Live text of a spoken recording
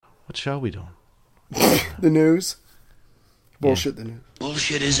What show are we doing? The news. Bullshit the news.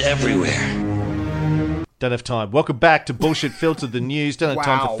 Bullshit is everywhere. Don't have time. Welcome back to Bullshit Filter the News. Don't have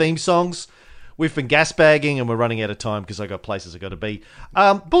time for theme songs. We've been gasbagging and we're running out of time because I got places I got to be.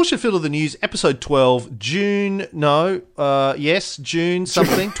 Bullshit Filter the News, episode 12, June something,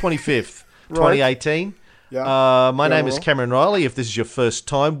 25th, 2018. Yeah. My name is Cameron Riley. If this is your first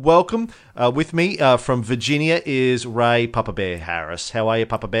time, welcome. With me from Virginia is Ray Papa Bear Harris. How are you,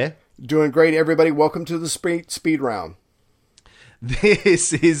 Papa Bear? Doing great, everybody. Welcome to the speed round.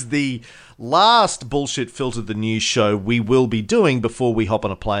 This is the last Bullshit Filter the News show we will be doing before we hop on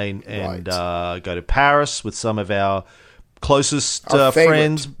a plane and go to Paris with some of our closest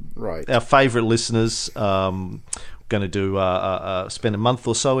friends, our favourite listeners. Going to do spend a month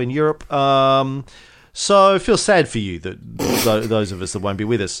or so in Europe. So I feel sad for you that those of us that won't be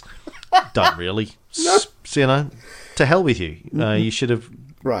with us don't really. No. To hell with you. You should have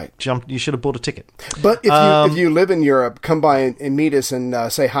jumped. You should have bought a ticket. But if you live in Europe, come by and meet us and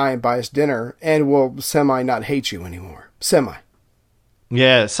say hi and buy us dinner, and we'll semi not hate you anymore. Semi.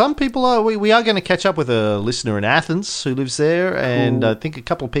 Yeah, some people are. We are going to catch up with a listener in Athens who lives there, and I think a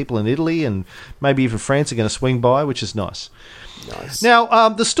couple of people in Italy and maybe even France are going to swing by, which is nice. Now,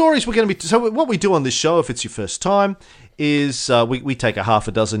 the stories we're going to be... So what we do on this show, if it's your first time, is we take a half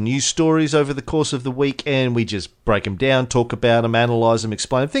a dozen news stories over the course of the week and we just break them down, talk about them, analyse them,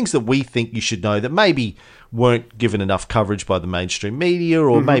 explain them, things that we think you should know that maybe weren't given enough coverage by the mainstream media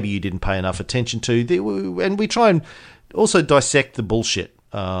or maybe you didn't pay enough attention to. And we try and also dissect the bullshit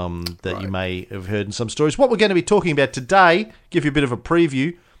that you may have heard in some stories. What we're going to be talking about today, give you a bit of a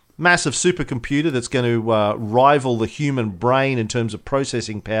preview, massive supercomputer that's going to rival the human brain in terms of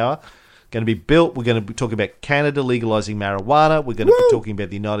processing power. Going to be built. We're going to be talking about Canada legalizing marijuana. We're going to be talking about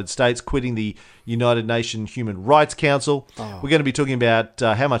the United States quitting the United Nations Human Rights Council. We're going to be talking about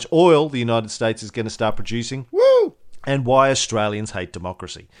how much oil the United States is going to start producing and why Australians hate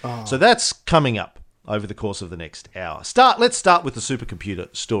democracy. So that's coming up over the course of the next hour. Let's start with the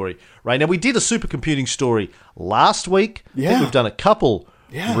supercomputer story. Right now, we did a supercomputing story last week. I think we've done a couple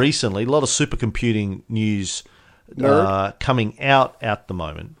recently. A lot of supercomputing news coming out at the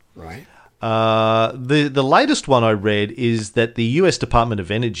moment. Right. The latest one I read is that the US Department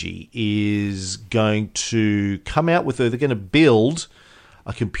of Energy is going to come out with they're going to build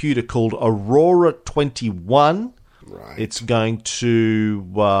a computer called Aurora 21. Right. It's going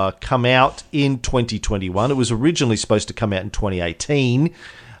to come out in 2021. It was originally supposed to come out in 2018.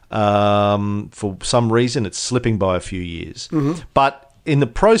 For some reason, it's slipping by a few years. But in the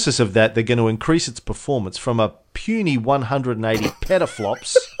process of that, they're going to increase its performance from a puny 180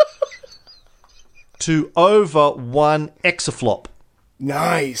 petaflops to over 1 exaflop.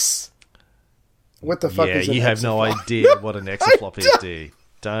 Nice. What the fuck is an you have exaflop? no idea what an exaflop is, do you?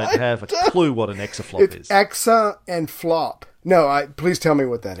 Don't have a clue what an exaflop is. Exa and flop. No, please tell me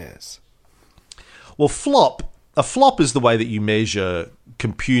what that is. Well, a flop is the way that you measure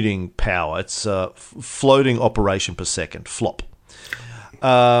computing power. It's floating operation per second, flop.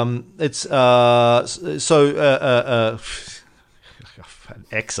 It's an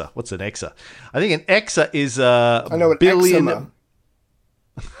exa. What's an exa? I think an exa is a billion. Eczema.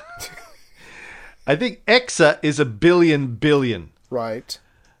 I think exa is a billion. Right.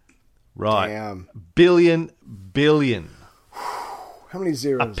 Damn. Billion. How many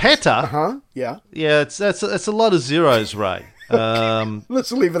zeros? A peta. Yeah. Yeah, that's a lot of zeros, Ray.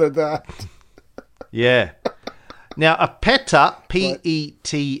 Let's leave it at that. Yeah. Now, a peta,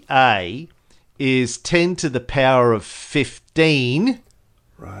 P-E-T-A, is 10 to the power of 15.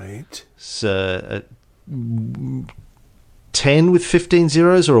 Right. So, 10 with 15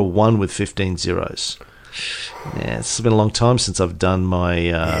 zeros or a 1 with 15 zeros? Yeah, it's been a long time since I've done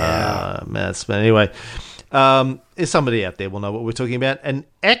my maths. But anyway, if somebody out there will know what we're talking about. An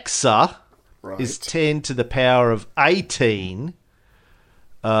exa is 10 to the power of 18.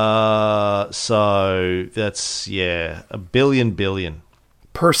 So that's, a billion.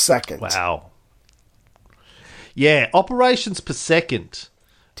 Per second. Wow. Yeah, operations per second.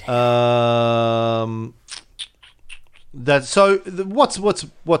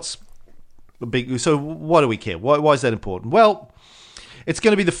 What's big? So why do we care? Why is that important? Well, it's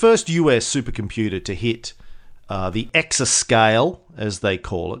going to be the first US supercomputer to hit the exascale, as they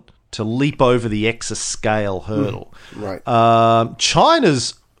call it, to leap over the exascale hurdle. Right.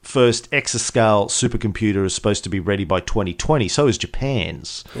 China's first exascale supercomputer is supposed to be ready by 2020. So is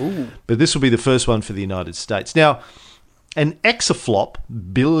Japan's. Ooh. But this will be the first one for the United States. Now, an exaflop,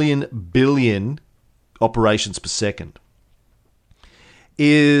 billion operations per second,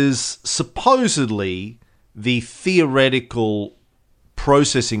 is supposedly the theoretical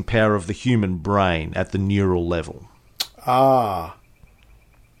processing power of the human brain at the neural level. Ah,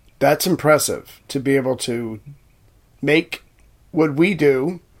 that's impressive to be able to make what we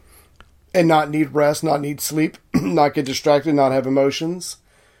do and not need rest, not need sleep, not get distracted, not have emotions.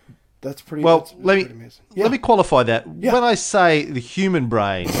 That's pretty. Well, that's let pretty me amazing. let me qualify that. Yeah. When I say the human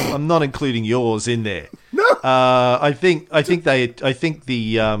brain, I'm not including yours in there. No. I think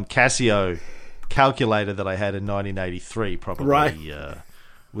the Casio calculator that I had in 1983 probably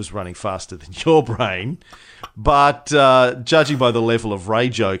was running faster than your brain. But judging by the level of Ray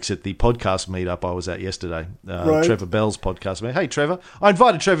jokes at the podcast meetup I was at yesterday, Trevor Bell's podcast meetup. Hey, Trevor. I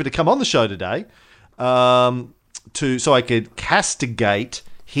invited Trevor to come on the show today so I could castigate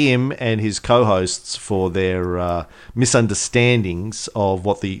him and his co-hosts for their misunderstandings of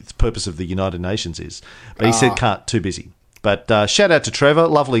what the purpose of the United Nations is. But he said can't, too busy. But shout out to Trevor.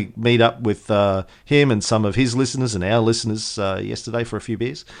 Lovely meet up with him and some of his listeners and our listeners yesterday for a few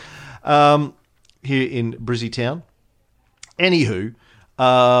beers here in Brizzy Town. Anywho,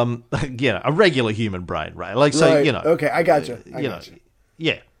 a regular human brain, right? Like, so, Right. you know. Okay, I got you.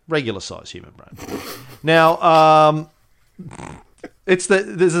 Yeah, regular size human brain. Now,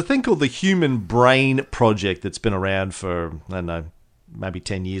 there's a thing called the Human Brain Project that's been around for, I don't know, maybe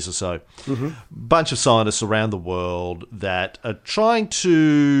 10 years or so. Mm-hmm. Bunch of scientists around the world that are trying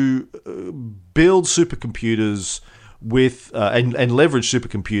to build supercomputers with and leverage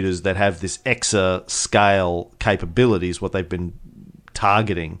supercomputers that have this exascale capabilities, what they've been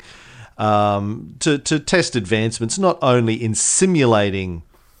targeting, to test advancements not only in simulating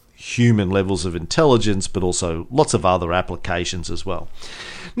human levels of intelligence, but also lots of other applications as well.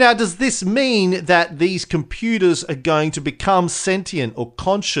 Now, does this mean that these computers are going to become sentient or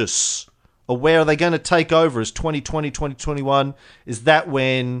conscious? Or where are they going to take over as 2020, 2021? Is that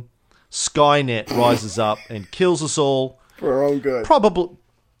when Skynet rises up and kills us all? For our own good.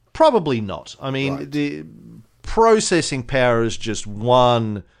 Probably not. I mean, Right. The processing power is just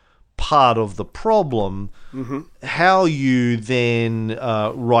one part of the problem. Mm-hmm. How you then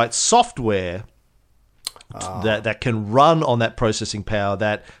write software that can run on that processing power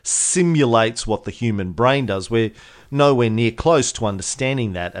that simulates what the human brain does. We're nowhere near close to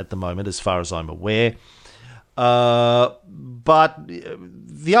understanding that at the moment, as far as I'm aware. But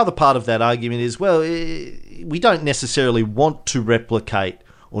the other part of that argument is, well, we don't necessarily want to replicate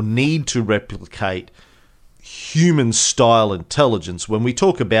or need to replicate human-style intelligence. When we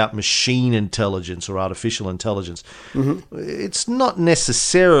talk about machine intelligence or artificial intelligence, it's not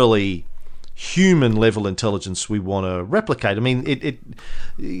necessarily human-level intelligence we want to replicate. I mean,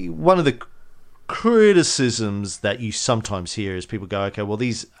 one of the criticisms that you sometimes hear is people go, okay, well,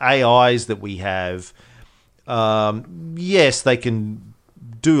 these AIs that we have, yes, they can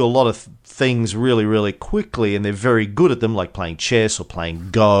do a lot of things really, really quickly, and they're very good at them, like playing chess or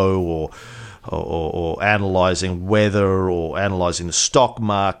playing Go or analysing weather or analysing the stock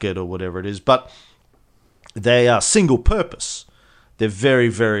market or whatever it is. But they are single purpose. They're very,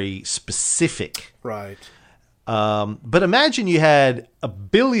 very specific. Right. But imagine you had 1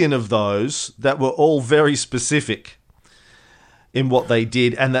 billion of those that were all very specific in what they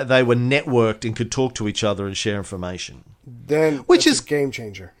did and that they were networked and could talk to each other and share information. Then Which that's is a game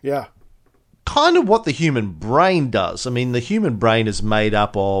changer. Yeah. kind of what the human brain does. I mean, the human brain is made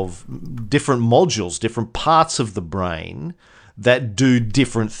up of different modules, different parts of the brain that do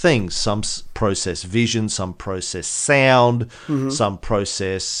different things. Some process vision, some process sound, some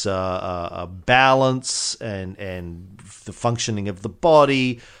process balance and the functioning of the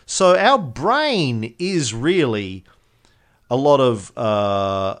body. So our brain is really a lot of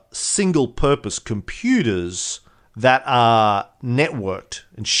single-purpose computers that are networked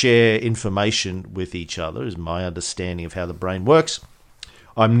and share information with each other, is my understanding of how the brain works.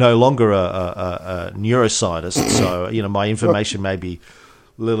 I'm no longer a neuroscientist, so my information may be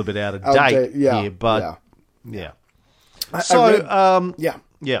a little bit out of date here, but yeah.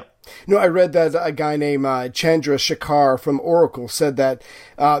 No, I read that a guy named Chandra Shekhar from Oracle said that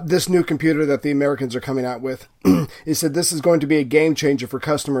this new computer that the Americans are coming out with, he said this is going to be a game changer for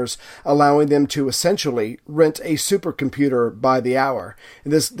customers, allowing them to essentially rent a supercomputer by the hour.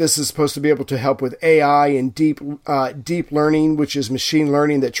 And this is supposed to be able to help with AI and deep learning, which is machine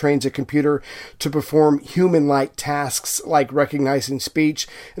learning that trains a computer to perform human-like tasks like recognizing speech.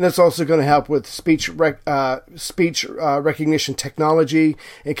 And it's also going to help with speech recognition technology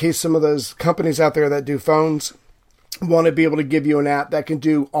in case some of those companies out there that do phones want to be able to give you an app that can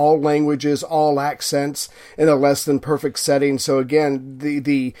do all languages, all accents in a less than perfect setting. So again,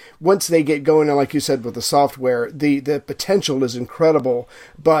 the once they get going, and like you said with the software, the potential is incredible.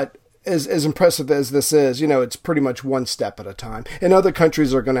 But as impressive as this is, it's pretty much one step at a time. And other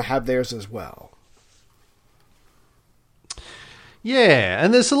countries are going to have theirs as well. Yeah,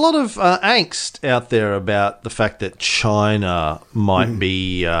 and there's a lot of angst out there about the fact that China might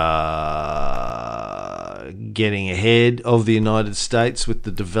be getting ahead of the United States with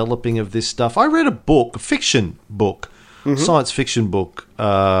the developing of this stuff. I read a book, a fiction book, science fiction book,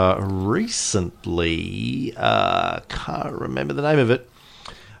 recently. Can't remember the name of it.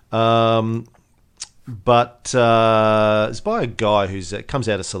 But it's by a guy who's comes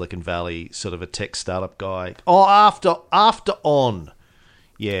out of Silicon Valley, sort of a tech startup guy. Oh, After On.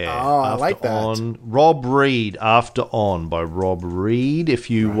 Yeah. I like that. On. Rob Reed, After On by Rob Reed. If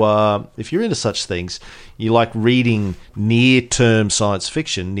you're into such things, you like reading near-term science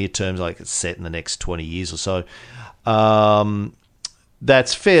fiction, near-term like it's set in the next 20 years or so,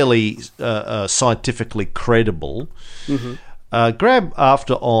 that's fairly scientifically credible. Grab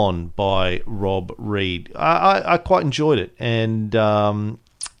After On by Rob Reed. I quite enjoyed it, and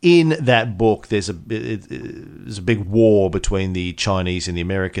in that book, there's a big war between the Chinese and the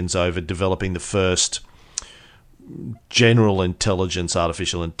Americans over developing the first general intelligence,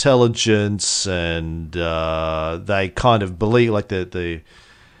 artificial intelligence, and they kind of believe, like the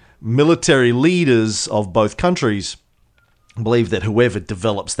military leaders of both countries believe that whoever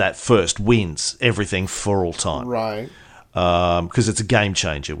develops that first wins everything for all time. Right. Because it's a game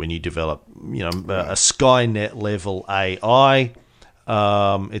changer when you develop, a Skynet level AI.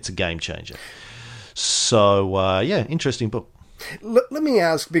 It's a game changer. So, interesting book. Let me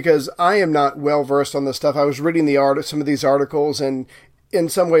ask, because I am not well versed on this stuff. I was reading some of these articles, and in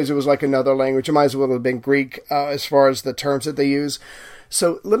some ways it was like another language. It might as well have been Greek as far as the terms that they use.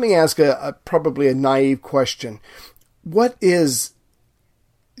 So let me ask probably a naive question. What is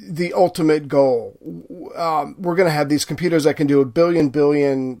the ultimate goal? We're going to have these computers that can do a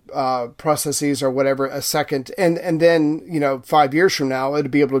billion processes or whatever a second, and then 5 years from now it'll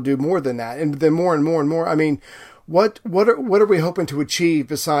be able to do more than that, and then more and more and more. I mean, what are we hoping to achieve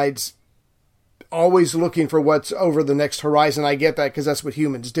besides always looking for what's over the next horizon? I get that because that's what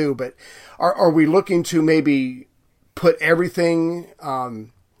humans do, but are we looking to maybe put everything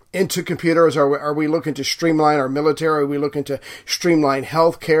into computers? Are we looking to streamline our military? Are we looking to streamline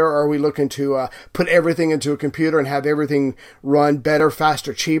healthcare? Are we looking to put everything into a computer and have everything run better,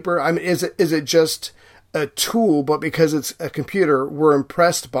 faster, cheaper? I mean, is it just a tool, but because it's a computer, we're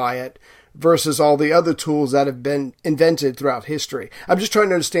impressed by it versus all the other tools that have been invented throughout history? I'm just trying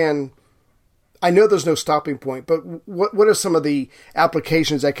to understand. I know there's no stopping point, but what are some of the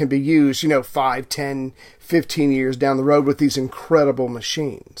applications that can be used, 5, 10, 15 years down the road with these incredible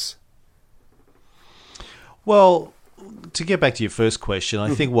machines? Well, to get back to your first question,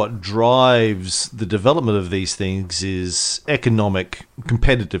 I think what drives the development of these things is economic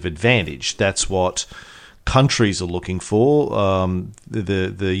competitive advantage. That's what countries are looking for.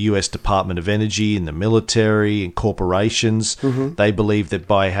 The US Department of Energy and the military and corporations, they believe that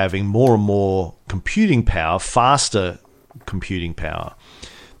by having more and more computing power, faster computing power,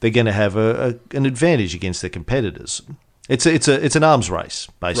 they're going to have an advantage against their competitors. It's an arms race,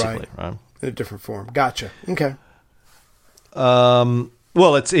 basically, right? In a different form. Gotcha. Okay.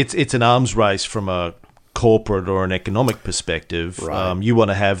 Well, it's an arms race from a corporate or an economic perspective. Right. You want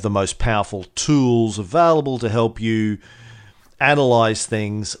to have the most powerful tools available to help you analyze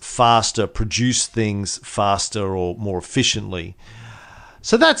things faster, produce things faster or more efficiently.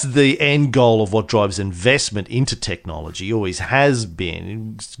 So that's the end goal of what drives investment into technology, always has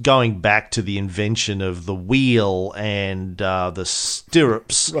been, going back to the invention of the wheel and the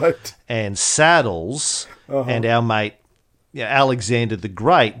stirrups and saddles, and our mate Alexander the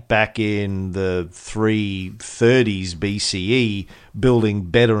Great back in the 330s BCE building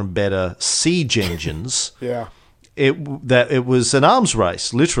better and better siege engines. It was an arms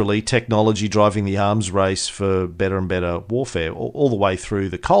race, literally technology driving the arms race for better and better warfare all the way through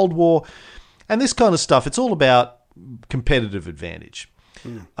the Cold War. And this kind of stuff, it's all about competitive advantage.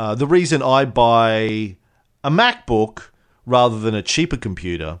 The reason I buy a MacBook rather than a cheaper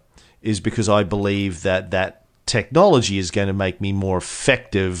computer is because I believe that technology is going to make me more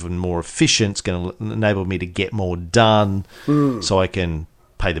effective and more efficient. It's going to enable me to get more done so I can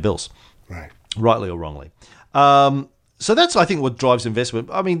pay the bills, rightly or wrongly. So that's, I think, what drives investment.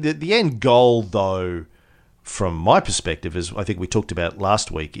 I mean, the end goal, though, from my perspective, as I think we talked about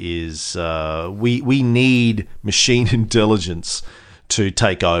last week, is we need machine intelligence to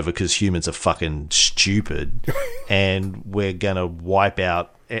take over because humans are fucking stupid, and we're going to wipe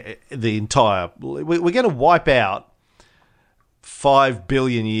out we're going to wipe out 5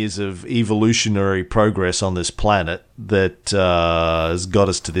 billion years of evolutionary progress on this planet that has got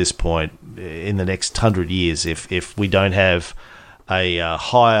us to this point in the next 100 years if we don't have a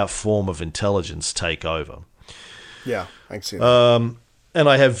higher form of intelligence take over. Yeah, I can see that. And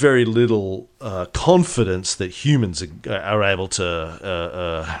I have very little confidence that humans are able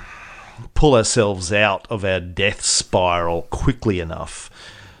to pull ourselves out of our death spiral quickly enough.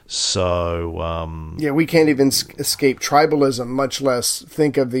 So we can't even escape tribalism, much less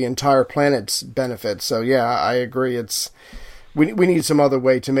think of the entire planet's benefits. So yeah, I agree. We need some other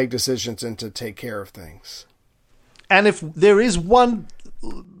way to make decisions and to take care of things. And if there is one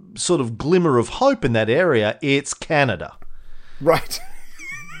sort of glimmer of hope in that area, it's Canada. Right.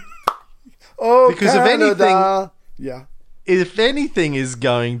 Oh, because Canada. If anything is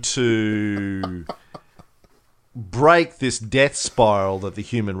going to break this death spiral that the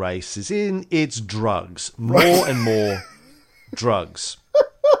human race is in, it's drugs. More and more drugs.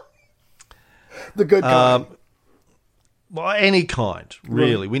 The good kind. Well, any kind,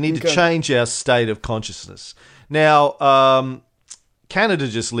 really. We need to change our state of consciousness. Now, Canada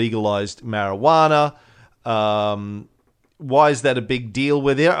just legalized marijuana. Why is that a big deal?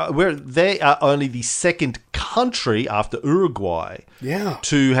 They are only the second country after Uruguay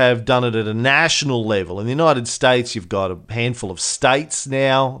to have done it at a national level. In the United States, you've got a handful of states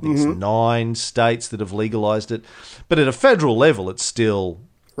now. I think it's 9 states that have legalized it. But at a federal level, it's still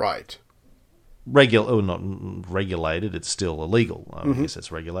not regulated. It's still illegal. I guess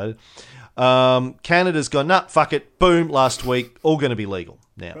it's regulated. Canada's gone, nah, fuck it. Boom, last week. All going to be legal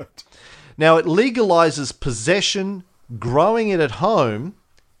now. Right. Now, it legalizes possession, growing it at home,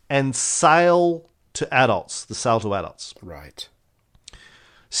 and sale to adults, the sale to adults. Right.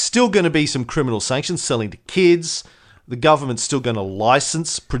 Still going to be some criminal sanctions, selling to kids. The government's still going to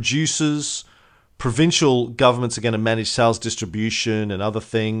license producers. Provincial governments are going to manage sales distribution and other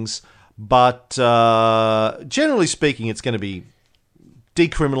things. But generally speaking, it's going to be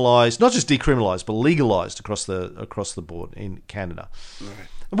decriminalised, not just decriminalised, but legalised across the board in Canada. Right.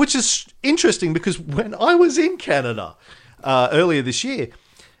 Which is interesting because when I was in Canada earlier this year,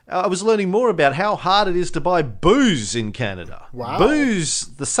 I was learning more about how hard it is to buy booze in Canada. Wow.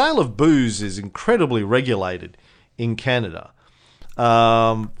 The sale of booze is incredibly regulated in Canada.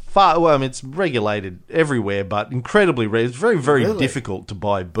 It's regulated everywhere, but incredibly it's very, very difficult to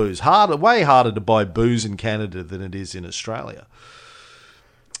buy booze. Way harder to buy booze in Canada than it is in Australia.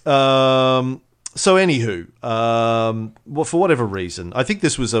 So anywho, for whatever reason, I think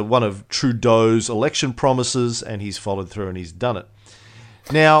this was one of Trudeau's election promises, and he's followed through and he's done it.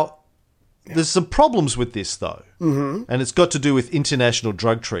 Now, there's some problems with this, though, and it's got to do with international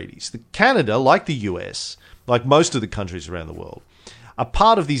drug treaties. Canada, like the US, like most of the countries around the world, are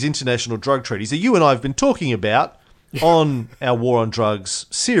part of these international drug treaties that you and I have been talking about on our War on Drugs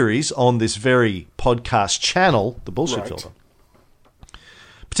series on this very podcast channel, The Bullshit Filter.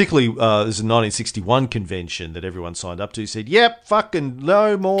 Particularly, there's a 1961 convention that everyone signed up to. Said, yep, fucking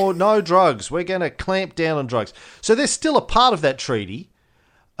no drugs. We're going to clamp down on drugs. So they're still a part of that treaty,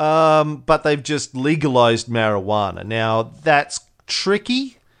 but they've just legalized marijuana. Now, that's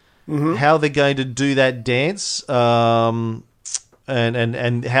tricky, how they're going to do that dance,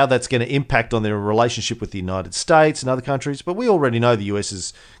 and how that's going to impact on their relationship with the United States and other countries. But we already know the US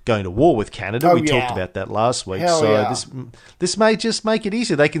is going to war with Canada. We talked about that last week. This may just make it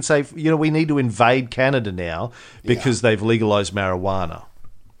easier. They can say, we need to invade Canada now because they've legalized marijuana.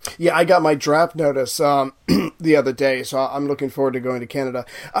 Yeah, I got my draft notice the other day, so I'm looking forward to going to Canada.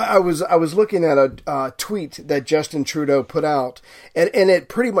 I was looking at a tweet that Justin Trudeau put out, and it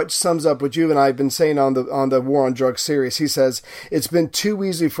pretty much sums up what you and I have been saying on the War on Drugs series. He says, it's been too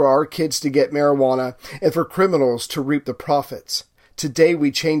easy for our kids to get marijuana and for criminals to reap the profits. Today we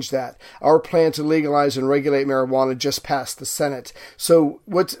changed that. Our plan to legalize and regulate marijuana just passed the Senate. So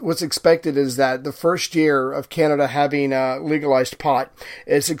what's expected is that the first year of Canada having legalized pot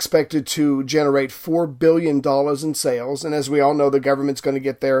is expected to generate $4 billion in sales. And as we all know, the government's going to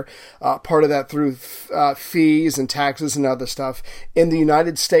get their part of that through fees and taxes and other stuff. In the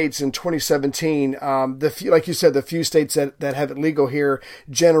United States in 2017, like you said, the few states that have it legal here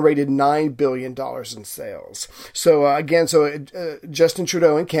generated $9 billion in sales. So Justin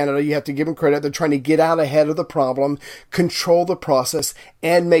Trudeau in Canada, you have to give him credit. They're trying to get out ahead of the problem, control the process,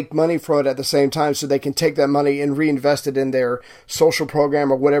 and make money from it at the same time so they can take that money and reinvest it in their social program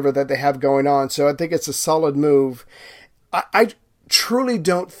or whatever that they have going on. So I think it's a solid move. I truly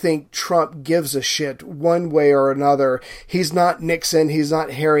don't think Trump gives a shit one way or another. He's not Nixon. He's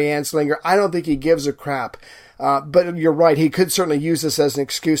not Harry Anslinger. I don't think he gives a crap. But you're right. He could certainly use this as an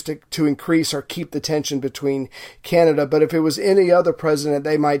excuse to increase or keep the tension between Canada. But if it was any other president,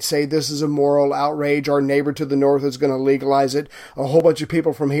 they might say this is a moral outrage. Our neighbor to the north is going to legalize it. A whole bunch of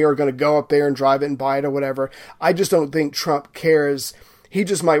people from here are going to go up there and drive it and buy it or whatever. I just don't think Trump cares. He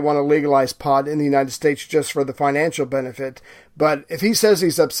just might want to legalize pot in the United States just for the financial benefit. But if he says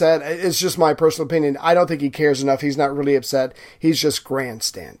he's upset, it's just my personal opinion. I don't think he cares enough. He's not really upset. He's just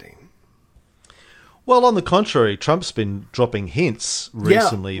grandstanding. Well, on the contrary, Trump's been dropping hints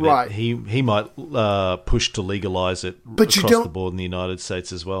recently that he might push to legalize it across the board in the United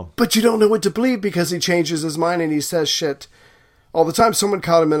States as well. But you don't know what to believe because he changes his mind and he says shit all the time. Someone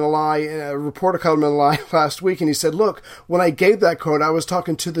caught him in a lie. A reporter caught him in a lie last week, and he said, look, when I gave that quote, I was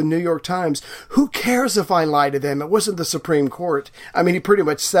talking to the New York Times. Who cares if I lie to them? It wasn't the Supreme Court. I mean, he pretty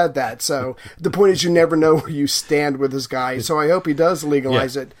much said that. So the point is you never know where you stand with this guy. So I hope he does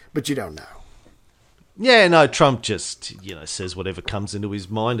legalize it, but you don't know. Yeah, no, Trump just, says whatever comes into his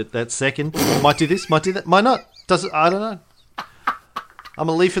mind at that second. Might do this, might do that, might not. Does it? I don't know. I'm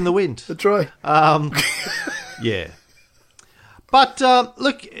a leaf in the wind. That's right. Yeah. But,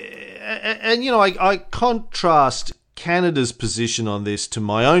 look, and I contrast Canada's position on this to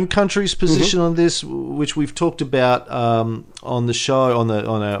my own country's position on this, which we've talked about on the show, on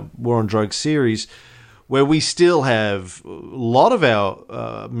our War on Drugs series, where we still have a lot of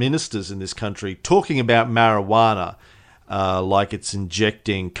our ministers in this country talking about marijuana like it's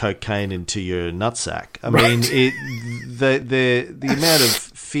injecting cocaine into your nutsack. I mean, the amount of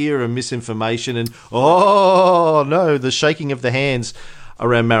fear and misinformation and, the shaking of the hands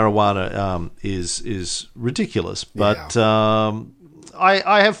around marijuana is ridiculous. But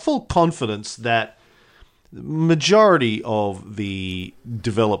I have full confidence that the majority of the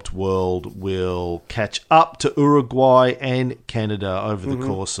developed world will catch up to Uruguay and Canada over the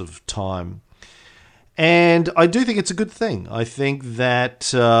course of time. And I do think it's a good thing. I think that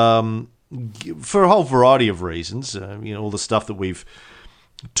for a whole variety of reasons, all the stuff that we've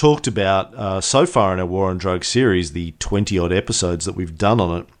talked about so far in our War on Drugs series, the 20-odd episodes that we've done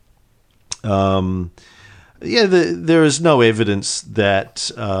on it, there is no evidence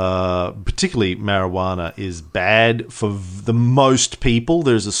that particularly marijuana is bad for the most people.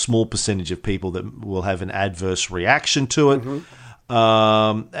 There's a small percentage of people that will have an adverse reaction to it,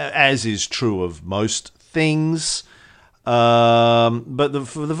 as is true of most things. But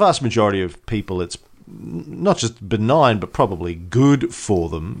for the vast majority of people, it's not just benign, but probably good for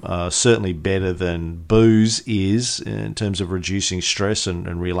them. Certainly better than booze is in terms of reducing stress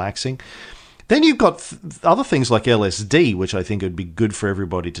and relaxing. Then you've got other things like LSD, which I think would be good for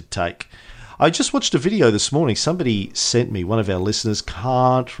everybody to take. I just watched a video this morning. Somebody sent me, one of our listeners,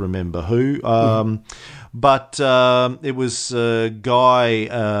 can't remember who, but it was a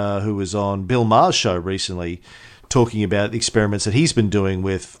guy who was on Bill Maher's show recently talking about the experiments that he's been doing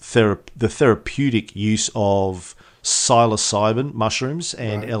with the therapeutic use of psilocybin mushrooms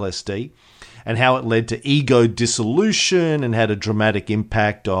and LSD, and how it led to ego dissolution and had a dramatic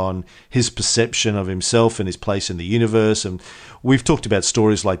impact on his perception of himself and his place in the universe. And we've talked about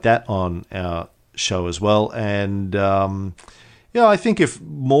stories like that on our show as well. And, I think if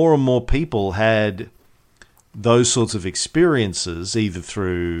more and more people had those sorts of experiences, either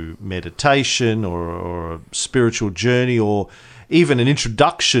through meditation or a spiritual journey, or even an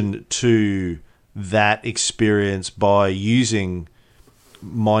introduction to that experience by using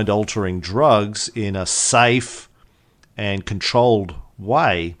mind-altering drugs in a safe and controlled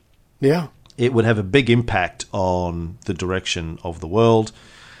way, it would have a big impact on the direction of the world.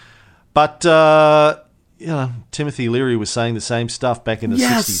 But Timothy Leary was saying the same stuff back in the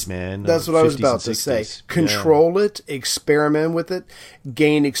 60s, man. That's what I was about to say. Control it, experiment with it,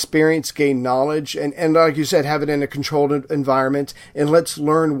 gain experience, gain knowledge, and like you said, have it in a controlled environment, and let's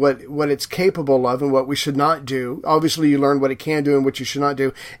learn what it's capable of and what we should not do. Obviously, you learn what it can do and what you should not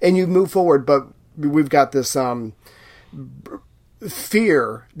do, and you move forward, but we've got this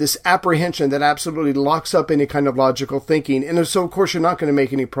fear, this apprehension that absolutely locks up any kind of logical thinking. And so, of course, you're not going to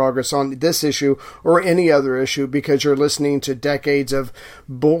make any progress on this issue or any other issue because you're listening to decades of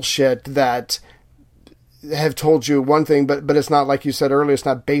bullshit that have told you one thing, but it's not, like you said earlier, it's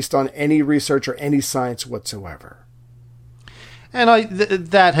not based on any research or any science whatsoever. And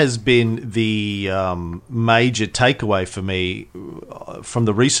that has been the major takeaway for me from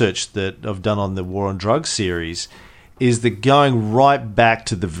the research that I've done on the War on Drugs series, is that going right back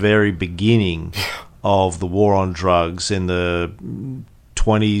to the very beginning of the war on drugs in the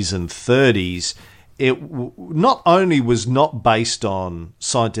 20s and 30s, it not only was not based on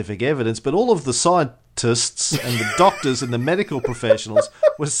scientific evidence, but all of the scientists and the doctors and the medical professionals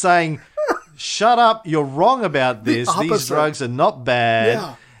were saying, shut up, you're wrong about this. These drugs are not bad.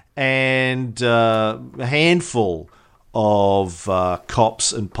 Yeah. And a handful of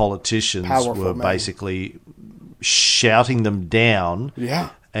cops and politicians were basically shouting them down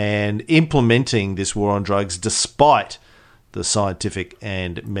and implementing this war on drugs despite the scientific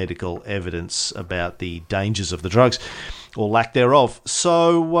and medical evidence about the dangers of the drugs or lack thereof.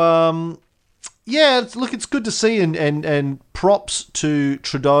 So, it's good to see and props to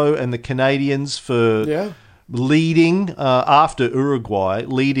Trudeau and the Canadians for leading, after Uruguay,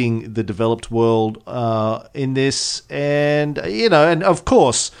 leading the developed world in this. And, and of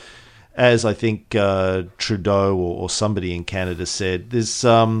course, as I think Trudeau or somebody in Canada said, there's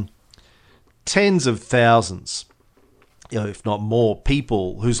tens of thousands, if not more,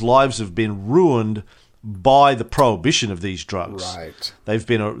 people whose lives have been ruined by the prohibition of these drugs. Right. They've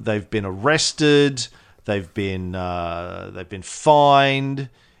been arrested. They've been fined.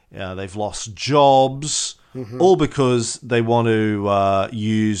 They've lost jobs. Mm-hmm. All because they want to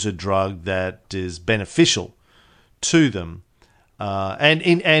use a drug that is beneficial to them. And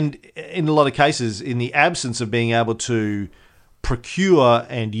in a lot of cases, in the absence of being able to procure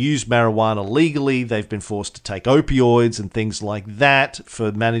and use marijuana legally, they've been forced to take opioids and things like that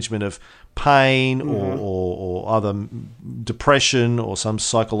for management of pain or other depression or some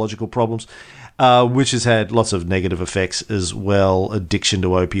psychological problems, which has had lots of negative effects as well, addiction to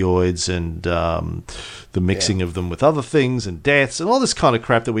opioids and the mixing of them with other things and deaths and all this kind of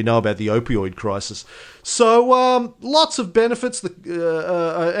crap that we know about the opioid crisis. So lots of benefits,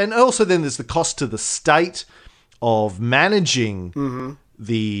 and also then there's the cost to the state of managing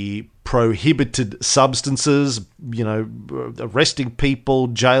the prohibited substances, arresting people,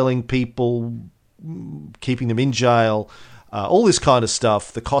 jailing people, keeping them in jail, all this kind of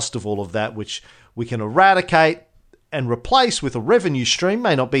stuff, the cost of all of that, which we can eradicate and replace with a revenue stream.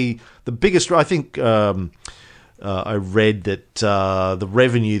 May not be the biggest. I think I read that the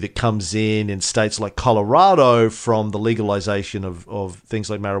revenue that comes in states like Colorado from the legalization of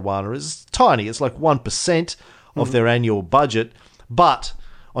things like marijuana is tiny. It's like 1% of their annual budget. But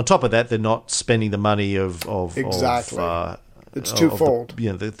on top of that, they're not spending the money of it's twofold.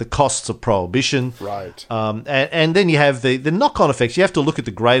 The costs of prohibition. Right. And then you have the knock-on effects. You have to look at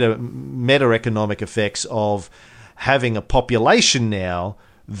the greater meta-economic effects of having a population now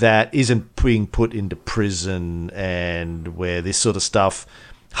that isn't being put into prison and where this sort of stuff,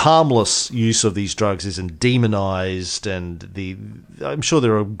 harmless use of these drugs isn't demonized, and I'm sure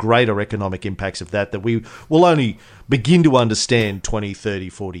there are greater economic impacts of that we will only begin to understand 20, 30,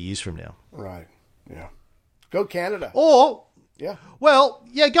 40 years from now. Right. Yeah. Go Canada. Or... Yeah. Well,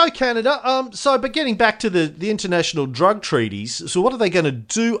 go Canada. But getting back to the international drug treaties, so what are they going to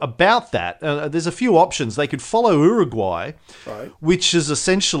do about that? There's a few options. They could follow Uruguay, which has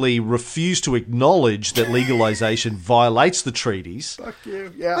essentially refused to acknowledge that legalization violates the treaties. Fuck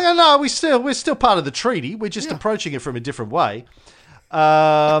you. Yeah. No, we're still part of the treaty. We're just approaching it from a different way.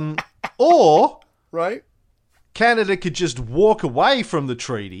 Or Canada could just walk away from the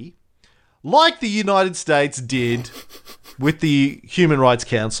treaty, like the United States did with the Human Rights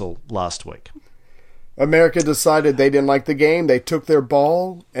Council last week. America decided they didn't like the game. They took their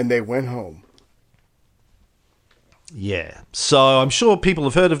ball and they went home. Yeah. So I'm sure people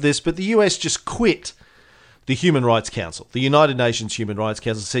have heard of this, but the US just quit the Human Rights Council. The United Nations Human Rights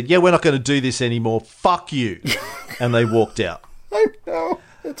Council said, we're not going to do this anymore. Fuck you. And they walked out. I know.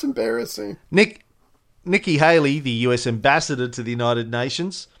 It's embarrassing. Nikki Haley, the US ambassador to the United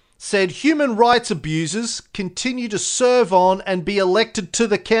Nations, said human rights abusers continue to serve on and be elected to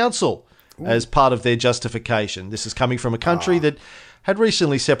the council as part of their justification. This is coming from a country that had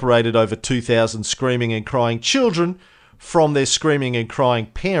recently separated over 2,000 screaming and crying children from their screaming and crying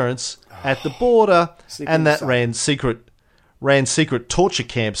parents at the border, and that ran secret torture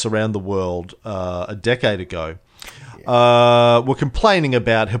camps around the world a decade ago. Were complaining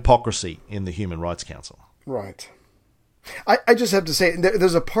about hypocrisy in the Human Rights Council. Right. I just have to say,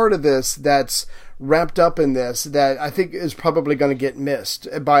 there's a part of this that's wrapped up in this that I think is probably going to get missed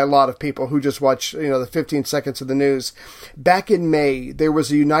by a lot of people who just watch, the 15 seconds of the news. Back in May, there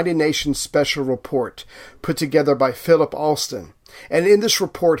was a United Nations special report put together by Philip Alston. And in this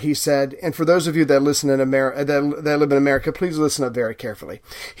report, he said, and for those of you that listen in America, that live in America, please listen up very carefully.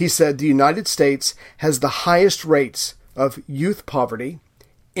 He said the United States has the highest rates of youth poverty,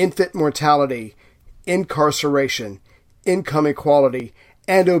 infant mortality, incarceration, income inequality,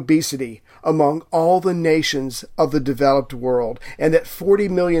 and obesity among all the nations of the developed world, and that 40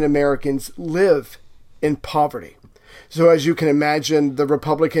 million Americans live in poverty. So as you can imagine, the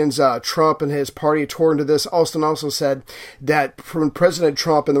Republicans, Trump and his party tore into this. Austin also said that when President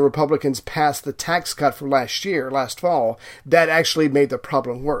Trump and the Republicans passed the tax cut for last fall, that actually made the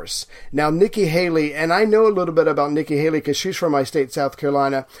problem worse. Now, Nikki Haley, and I know a little bit about Nikki Haley because she's from my state, South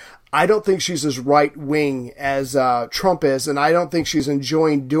Carolina. I don't think she's as right-wing as Trump is, and I don't think she's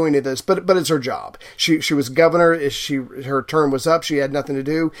enjoying doing this, but it's her job. She was governor. Her term was up. She had nothing to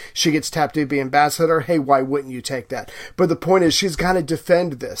do. She gets tapped to be ambassador. Hey, why wouldn't you take that? But the point is she's got to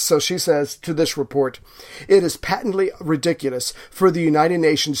defend this. So she says to this report, it is patently ridiculous for the United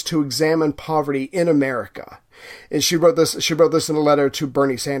Nations to examine poverty in America. And she wrote this in a letter to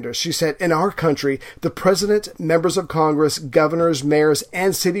Bernie Sanders. She said, in our country, the president, members of Congress, governors, mayors,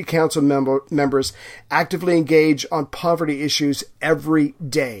 and city council members actively engage on poverty issues every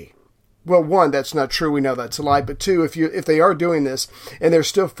day. Well, one, that's not true. We know that's a lie. But two, if they are doing this and there's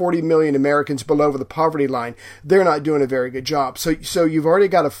still 40 million Americans below the poverty line, they're not doing a very good job. So you've already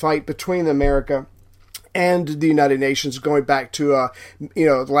got a fight between America and the United Nations going back to,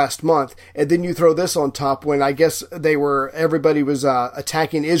 last month. And then you throw this on top when I guess everybody was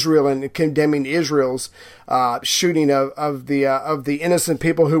attacking Israel and condemning Israel's shooting of the innocent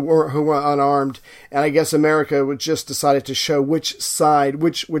people who were unarmed. And I guess America would just decided to show which side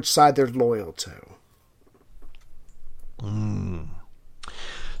they're loyal to.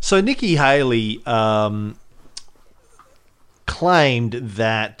 So Nikki Haley claimed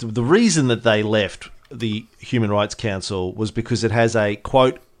that the reason that they left the Human Rights Council was because it has a,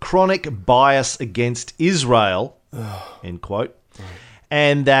 quote, chronic bias against Israel, end quote,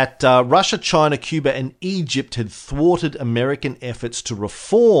 and that Russia, China, Cuba, and Egypt had thwarted American efforts to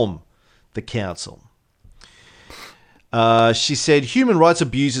reform the council. She said, human rights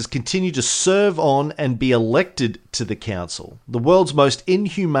abusers continue to serve on and be elected to the council. The world's most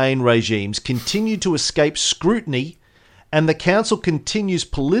inhumane regimes continue to escape scrutiny, and the council continues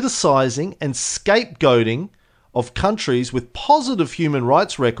politicizing and scapegoating of countries with positive human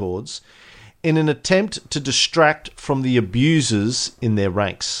rights records in an attempt to distract from the abusers in their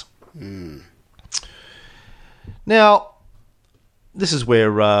ranks. Now, this is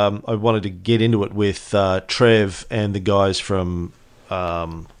where I wanted to get into it with Trev and the guys from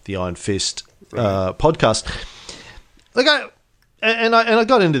the Iron Fist podcast. I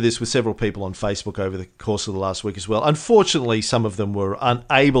got into this with several people on Facebook over the course of the last week as well. Unfortunately, some of them were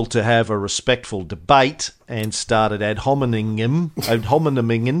unable to have a respectful debate and started ad hominiming,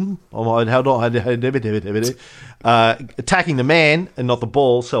 attacking the man and not the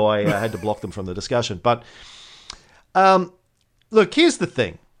ball, so I had to block them from the discussion. But look, here's the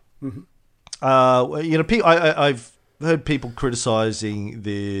thing. I've heard people criticising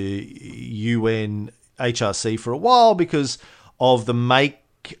the UN HRC for a while because of the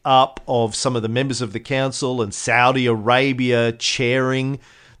make-up of some of the members of the council and Saudi Arabia chairing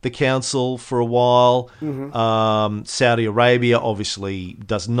the council for a while. Saudi Arabia obviously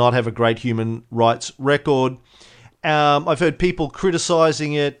does not have a great human rights record. I've heard people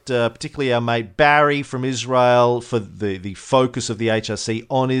criticising it, particularly our mate Barry from Israel, for the focus of the HRC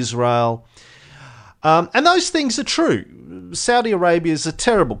on Israel. And those things are true. Saudi Arabia is a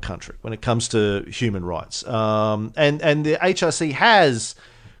terrible country when it comes to human rights. And the HRC has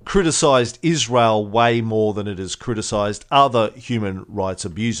criticised Israel way more than it has criticised other human rights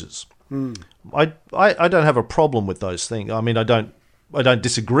abusers. I don't have a problem with those things. I mean, I don't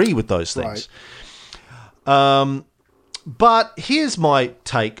disagree with those things. Right. But here's my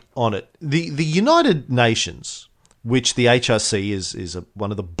take on it. The United Nations, which the HRC is one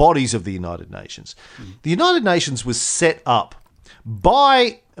of the bodies of the United Nations. The United Nations was set up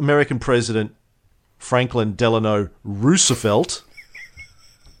by American President Franklin Delano Roosevelt.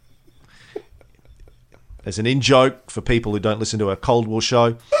 As an in-joke for people who don't listen to our Cold War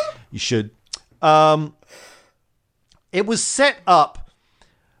show, you should. It was set up.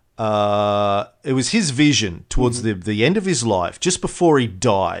 It was his vision towards the end of his life, just before he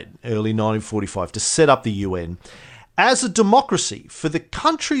died, early 1945, to set up the UN as a democracy for the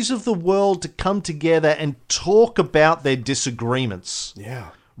countries of the world to come together and talk about their disagreements,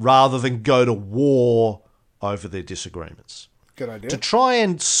 rather than go to war over their disagreements. Good idea. To try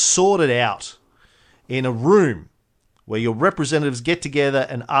and sort it out in a room where your representatives get together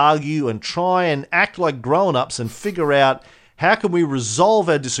and argue and try and act like grown-ups and figure out how can we resolve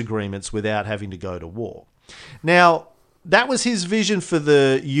our disagreements without having to go to war. Now, that was his vision for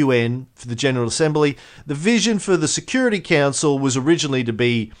the UN, for the General Assembly. The vision for the Security Council was originally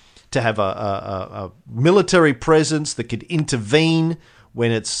to have a military presence that could intervene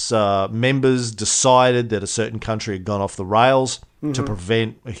when its members decided that a certain country had gone off the rails to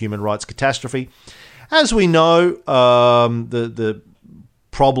prevent a human rights catastrophe. As we know, the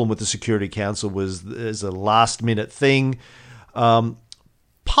problem with the Security Council was as a last-minute thing,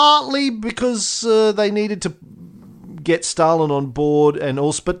 partly because they needed to get Stalin on board,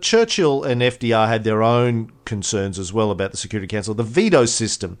 but Churchill and FDR had their own concerns as well about the Security Council. The veto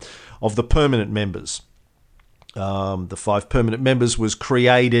system of the permanent members, the 5 permanent members, was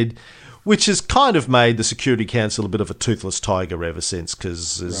created, which has kind of made the Security Council a bit of a toothless tiger ever since,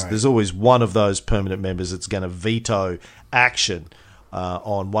 because there's always one of those permanent members that's going to veto action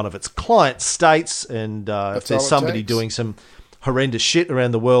on one of its client states, and if there's somebody doing some horrendous shit around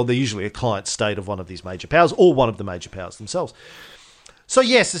the world, they're usually a client state of one of these major powers, or one of the major powers themselves. So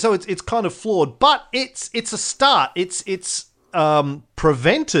yes, it's kind of flawed, but it's a start. It's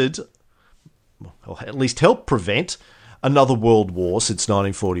prevented, or at least helped prevent, another world war since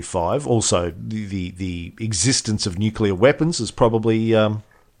 1945. Also, the existence of nuclear weapons has probably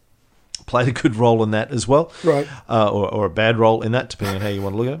played a good role in that as well, right? Or a bad role in that, depending on how you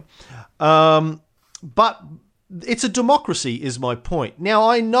want to look at it. But it's a democracy, is my point. Now,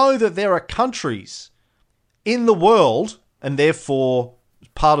 I know that there are countries in the world, and therefore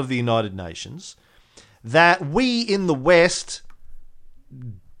part of the United Nations, that we in the West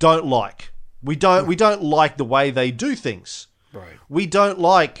don't like. We don't like the way they do things. Right. We don't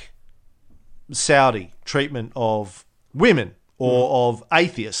like Saudi treatment of women or of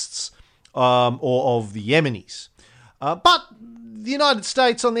atheists or of the Yemenis. But the United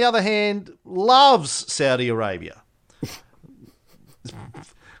States, on the other hand, loves Saudi Arabia.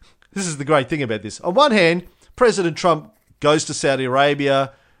 This is the great thing about this. On one hand, President Trump goes to Saudi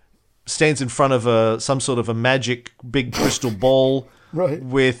Arabia, stands in front of some sort of a magic big crystal ball, right,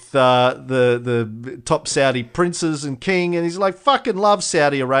 with the top Saudi princes and king, and he's like, fucking love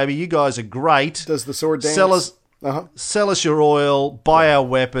Saudi Arabia. You guys are great. Does the sword dance? Sell us your oil, buy our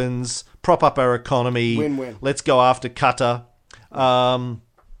weapons, prop up our economy. Win-win. Let's go after Qatar.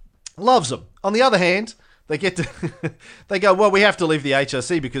 Loves them. On the other hand, they go, well, we have to leave the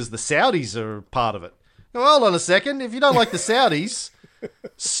HRC because the Saudis are part of it. Well, hold on a second. If you don't like the Saudis,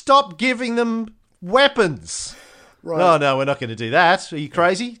 stop giving them weapons. Right. No, we're not going to do that. Are you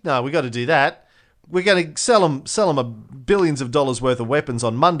crazy? No, we got to do that. We're going to sell them billions of dollars worth of weapons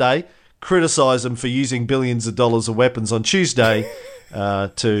on Monday, criticize them for using billions of dollars of weapons on Tuesday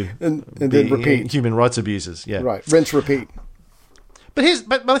to and then repeat human rights abusers. Yeah, right. Rinse, repeat. But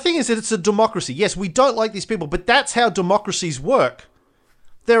the thing is that it's a democracy. Yes, we don't like these people, but that's how democracies work.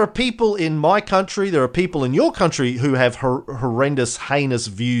 There are people in my country, there are people in your country who have horrendous, heinous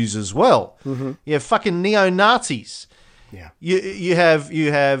views as well. Mm-hmm. You have fucking neo-Nazis. Yeah. You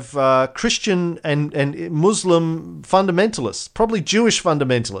have Christian and Muslim fundamentalists, probably Jewish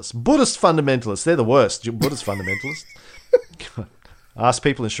fundamentalists, Buddhist fundamentalists. They're the worst, Buddhist fundamentalists. Ask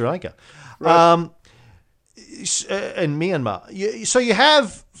people in Sri Lanka. Right. And Myanmar. So you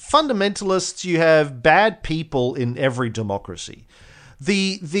have fundamentalists, you have bad people in every democracy.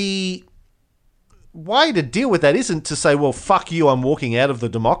 The way to deal with that isn't to say, well, fuck you, I'm walking out of the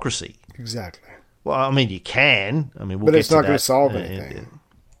democracy. Exactly. Well, I mean, you can. I mean, but it's not going to solve anything.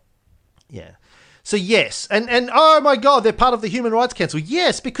 Yeah. So, yes. And oh, my God, they're part of the Human Rights Council.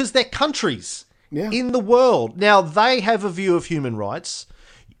 Yes, because they're countries in the world. Now, they have a view of human rights.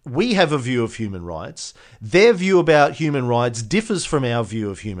 We have a view of human rights. Their view about human rights differs from our view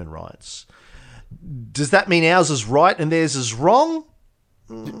of human rights. Does that mean ours is right and theirs is wrong?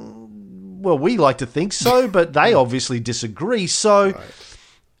 Well, we like to think so, but they obviously disagree. So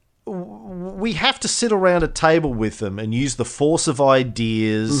we have to sit around a table with them and use the force of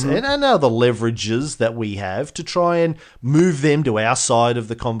ideas and other leverages that we have to try and move them to our side of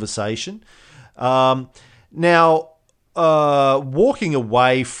the conversation. Now, walking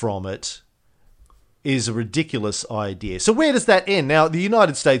away from it is a ridiculous idea. So where does that end? Now, the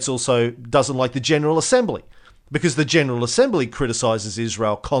United States also doesn't like the General Assembly because the General Assembly criticizes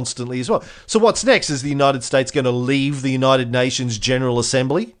Israel constantly as well. So what's next? Is the United States going to leave the United Nations General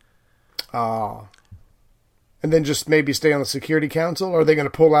Assembly? And then just maybe stay on the Security Council? Or are they going to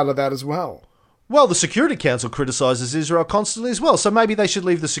pull out of that as well? Well, the Security Council criticizes Israel constantly as well. So maybe they should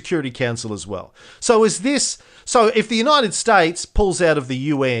leave the Security Council as well. So if the United States pulls out of the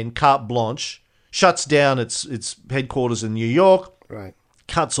UN carte blanche, shuts down its headquarters in New York, right,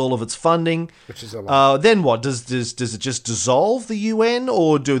 cuts all of its funding, which is a lot. Then what? Does it just dissolve the UN,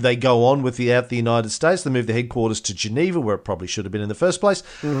 or do they go on without the United States? They move the headquarters to Geneva, where it probably should have been in the first place,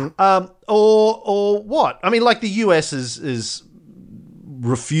 or what? I mean, like the US is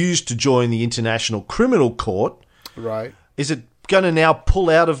refused to join the International Criminal Court. Right. Is it going to now pull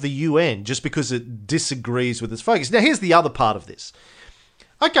out of the UN just because it disagrees with its focus? Now, here's the other part of this.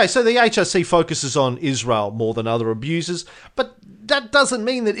 Okay, so the HRC focuses on Israel more than other abusers, but that doesn't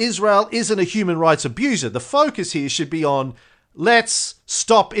mean that Israel isn't a human rights abuser. The focus here should be on let's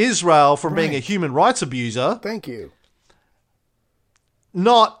stop Israel from being a human rights abuser. Thank you.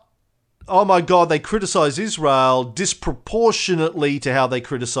 Not, oh my God, they criticize Israel disproportionately to how they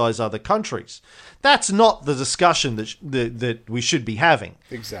criticize other countries. That's not the discussion that we should be having.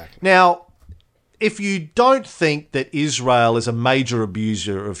 Exactly. Now, if you don't think that Israel is a major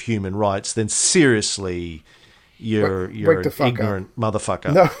abuser of human rights, then seriously, you're an ignorant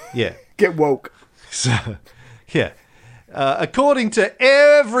motherfucker. No. Yeah. Get woke. So, yeah. According to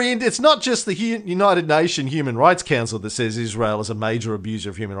it's not just the United Nations Human Rights Council that says Israel is a major abuser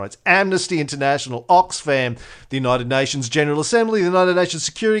of human rights. Amnesty International, Oxfam, the United Nations General Assembly, the United Nations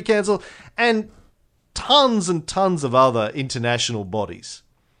Security Council, and tons of other international bodies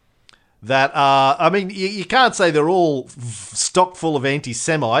that are, I mean, you can't say they're all stock full of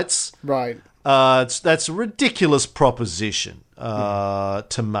anti-Semites. Right. That's a ridiculous proposition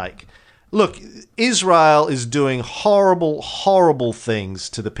to make. Look, Israel is doing horrible things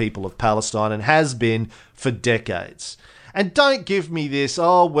to the people of Palestine and has been for decades. And don't give me this,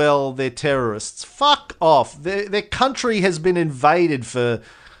 oh, well, they're terrorists. Fuck off. Their country has been invaded for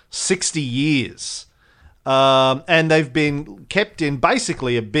 60 years. And they've been kept in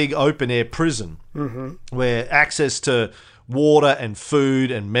basically a big open-air prison where access to water and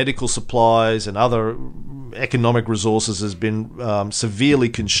food and medical supplies and other economic resources has been severely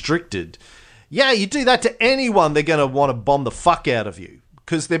constricted. Yeah, you do that to anyone, they're going to want to bomb the fuck out of you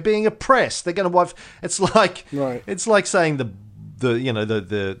because they're being oppressed. They're going to wipe. It's like saying the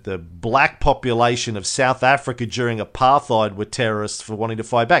black population of South Africa during apartheid were terrorists for wanting to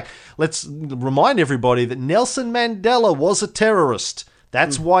fight back. Let's remind everybody that Nelson Mandela was a terrorist.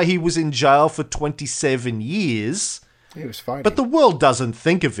 That's why he was in jail for 27 years. He was fighting. But the world doesn't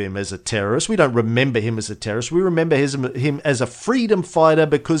think of him as a terrorist. We don't remember him as a terrorist. We remember him as a freedom fighter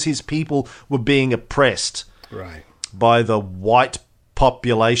because his people were being oppressed by the white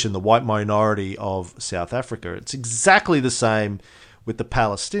population, the white minority of South Africa. It's exactly the same with the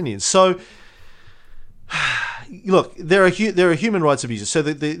Palestinians. So, look, there are human rights abusers. So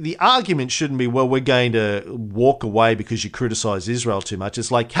the argument shouldn't be, well, we're going to walk away because you criticize Israel too much. It's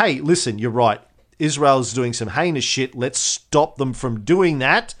like, hey, listen, you're right. Israel's doing some heinous shit. Let's stop them from doing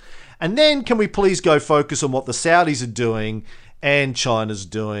that. And then can we please go focus on what the Saudis are doing and China's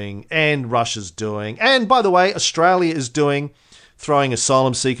doing and Russia's doing. And by the way, Australia is doing, throwing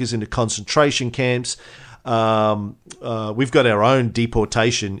asylum seekers into concentration camps. We've got our own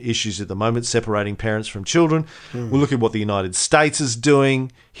deportation issues at the moment, separating parents from children. We'll look at what the United States is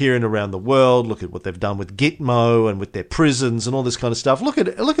doing here and around the world. Look at what they've done with Gitmo and with their prisons and all this kind of stuff. Look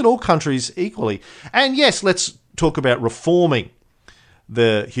at all countries equally. And yes, let's talk about reforming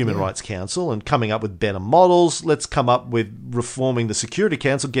the Human Rights Council and coming up with better models. Let's come up with reforming the Security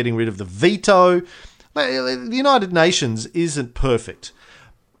Council, getting rid of the veto. The United Nations isn't perfect,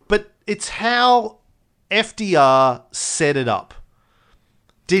 but it's how FDR set it up.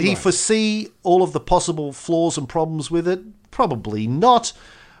 Did he foresee all of the possible flaws and problems with it? Probably not.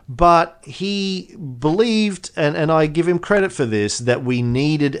 But he believed, and I give him credit for this, that we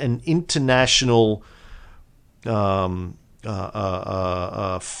needed an international forum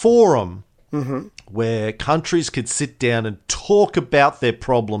where countries could sit down and talk about their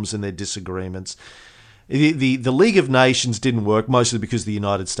problems and their disagreements. The League of Nations didn't work, mostly because the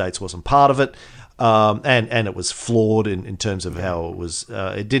United States wasn't part of it. And it was flawed in terms of how it was.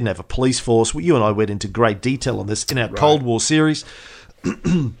 It didn't have a police force. You and I went into great detail on this in our Cold War series.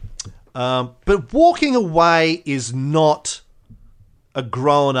 But walking away is not a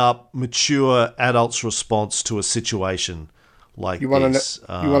grown-up, mature adult's response to a situation like this. You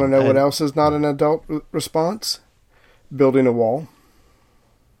want to know what else is not an adult response? Building a wall.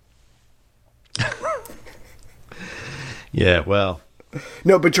 Yeah, well.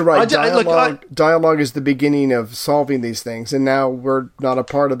 No, but you're right. Dialogue is the beginning of solving these things, and now we're not a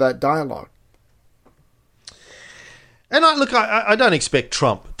part of that dialogue. And I don't expect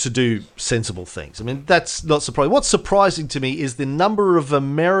Trump to do sensible things. I mean, that's not surprising. What's surprising to me is the number of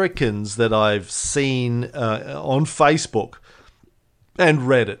Americans that I've seen on Facebook and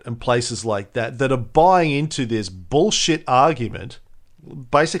Reddit and places like that are buying into this bullshit argument,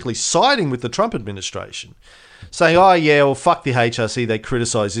 basically siding with the Trump administration. Saying, oh, yeah, well, fuck the HRC. They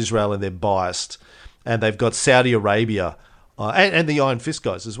criticize Israel and they're biased. And they've got Saudi Arabia and the Iron Fist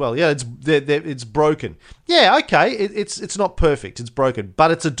guys as well. Yeah, it's broken. Yeah, okay, it's not perfect. It's broken.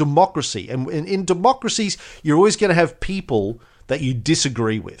 But it's a democracy. And in democracies, you're always going to have people that you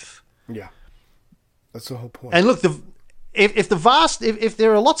disagree with. Yeah. That's the whole point. And look, if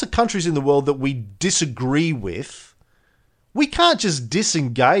there are lots of countries in the world that we disagree with, we can't just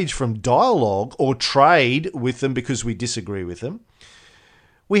disengage from dialogue or trade with them because we disagree with them.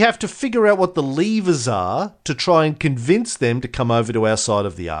 We have to figure out what the levers are to try and convince them to come over to our side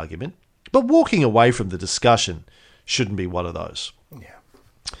of the argument. But walking away from the discussion shouldn't be one of those. Yeah.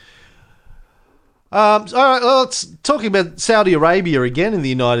 All right, well, let's talking about Saudi Arabia again in the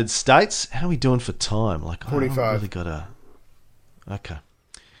United States. How are we doing for time? 45. I really got okay.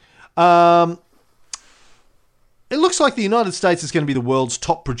 It looks like the United States is going to be the world's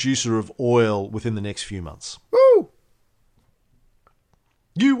top producer of oil within the next few months. Woo!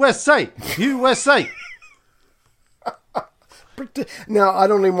 USA! Now, I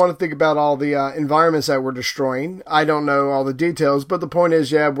don't even want to think about all the environments that we're destroying. I don't know all the details, but the point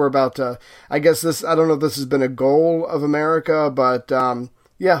is, yeah, we're about to, I guess I don't know if this has been a goal of America, but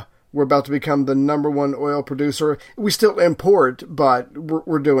yeah, we're about to become the number one oil producer. We still import, but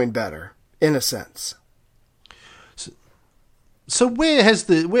we're doing better, in a sense. So where does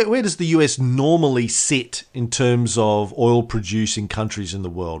the US normally sit in terms of oil producing countries in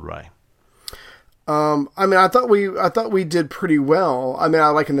the world, Ray? I mean, I thought we did pretty well. I mean, I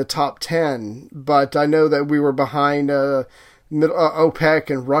like in the top 10, but I know that we were behind OPEC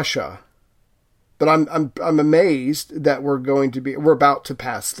and Russia. But I'm amazed that we're about to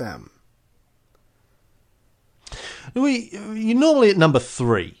pass them. You're normally at number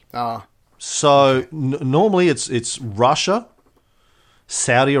 3. So normally it's Russia,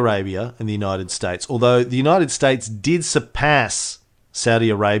 Saudi Arabia, and the United States. Although the United States did surpass Saudi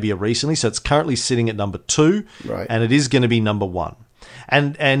Arabia recently, so it's currently sitting at number 2, right, and it is going to be number 1.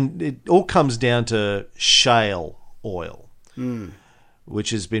 And it all comes down to shale oil, which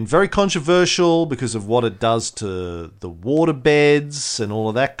has been very controversial because of what it does to the waterbeds and all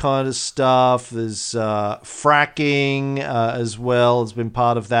of that kind of stuff. There's fracking as well has been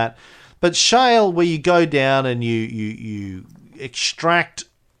part of that. But shale, where you go down and you extract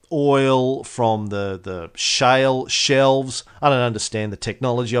oil from the shale shelves. I don't understand the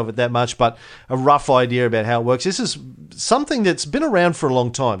technology of it that much, but a rough idea about how it works. This is something that's been around for a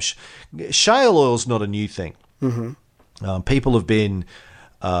long time. Shale oil is not a new thing. Mm-hmm. People have been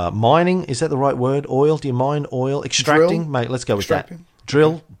mining. Is that the right word? Oil? Do you mine oil? Extracting? Mate, let's go with that.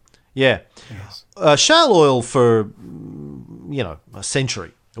 Drill? Yeah. Yes. Shale oil for, a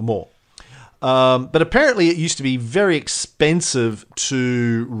century or more. But apparently it used to be very expensive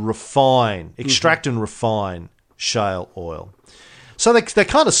to extract and refine shale oil. So they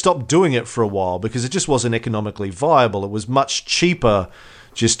kind of stopped doing it for a while because it just wasn't economically viable. It was much cheaper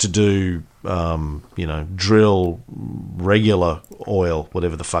just to do, drill regular oil,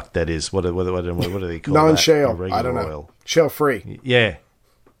 whatever the fuck that is. What do they call that? Non-shale. I don't know. Oil. Shale-free. Yeah.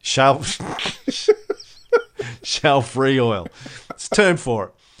 Shale-free oil. It's a term for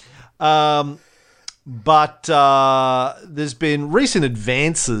it. But there's been recent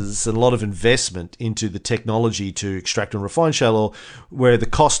advances and a lot of investment into the technology to extract and refine shale oil, where the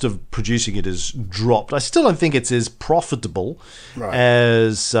cost of producing it has dropped. I still don't think it's as profitable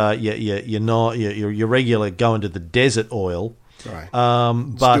as your regular going to the desert oil. Right.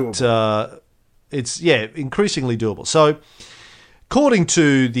 But it's increasingly doable. So, according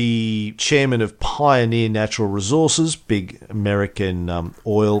to the chairman of Pioneer Natural Resources, big American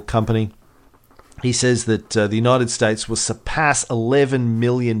oil company, he says that the United States will surpass 11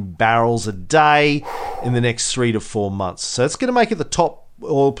 million barrels a day in the next 3 to 4 months. So it's going to make it the top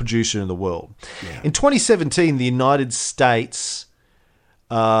oil producer in the world. Yeah. In 2017, the United States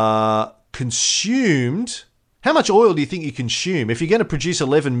consumed... How much oil do you think you consume? If you're going to produce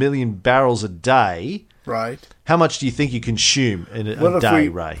 11 million barrels a day... Right. How much do you think you consume in a day,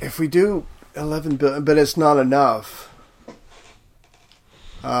 Ray? If we do 11 billion, but it's not enough.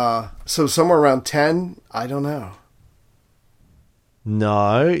 So somewhere around 10, I don't know.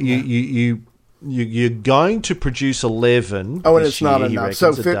 No, you're going to produce 11. Oh, and it's not enough. So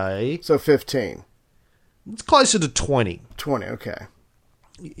a day. So 15. It's closer to 20. 20, okay.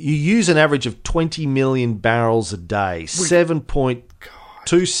 You use an average of 20 million barrels a day,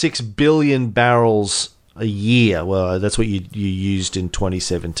 7.26 billion barrels a year. Well, that's what you used in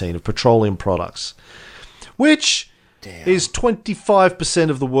 2017 of petroleum products, which is 25%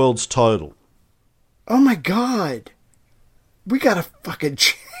 of the world's total. Oh my God. We gotta fucking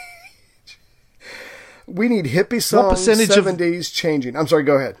change. We need hippie songs, 70s changing. I'm sorry,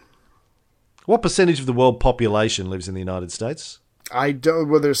 go ahead. What percentage of the world population lives in the United States? I don't.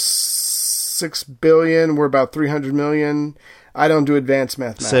 Well, there's 6 billion. We're about 300 million. I don't do advanced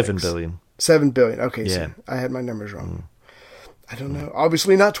mathematics. 7 billion. 7 billion. Okay, yeah. So I had my numbers wrong. I don't know.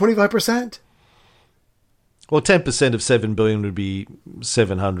 Obviously not 25%. Well, 10% of 7 billion would be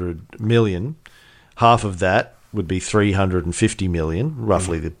 700 million. Half of that would be 350 million,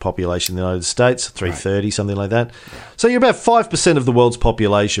 roughly the population of the United States, 330, something like that. So you're about 5% of the world's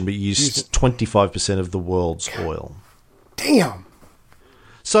population, but you use 25% of the world's oil. Damn.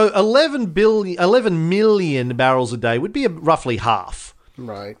 So 11 million barrels a day would be roughly half.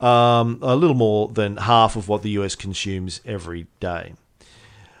 Right. A little more than half of what the US consumes every day.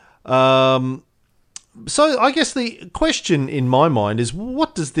 So I guess the question in my mind is,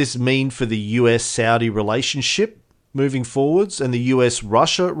 what does this mean for the US-Saudi relationship moving forwards and the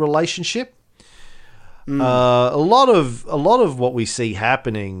US-Russia relationship? A lot of what we see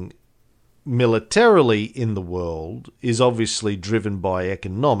happening militarily in the world is obviously driven by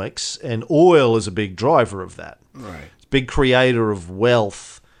economics, and oil is a big driver of that. Right. It's a big creator of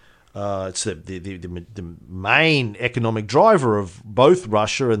wealth. It's the main economic driver of both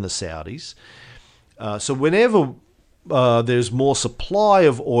Russia and the Saudis. So whenever there's more supply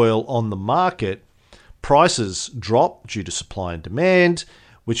of oil on the market, prices drop due to supply and demand,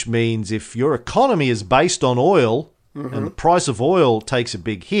 which means if your economy is based on oil and the price of oil takes a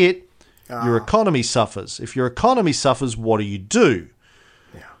big hit, your economy suffers. If your economy suffers, what do?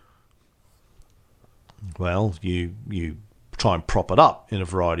 Yeah. Well, you try and prop it up in a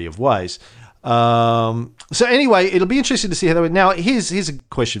variety of ways. So anyway, it'll be interesting to see how that. Now, here's a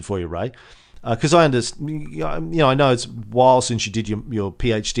question for you, Ray. Because I understand, I know it's a while since you did your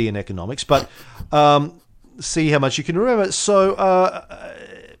PhD in economics, but see how much you can remember. So,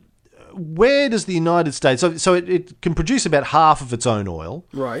 where does the United States? So it can produce about half of its own oil,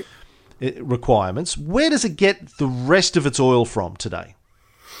 Right. Requirements. Where does it get the rest of its oil from today?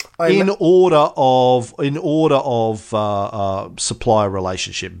 In order of supply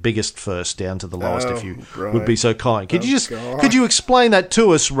relationship, biggest first down to the lowest, if you would be so kind. Could you explain that to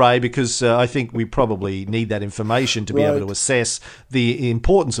us, Ray? Because I think we probably need that information to be able to assess the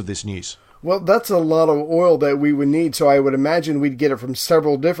importance of this news. Well, that's a lot of oil that we would need, so I would imagine we'd get it from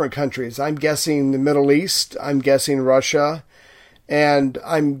several different countries. I'm guessing the Middle East, I'm guessing Russia, and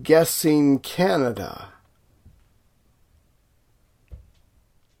I'm guessing Canada.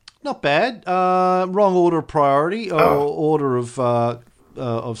 Not bad. Wrong order of priority or order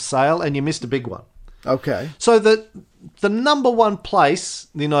of sale, and you missed a big one. Okay. So the number one place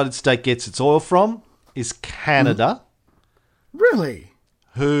the United States gets its oil from is Canada. Really?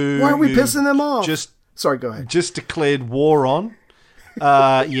 Why are we pissing them off? Sorry, go ahead. Just declared war on.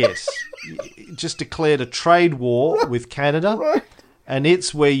 Yes. Just declared a trade war with Canada. Right. And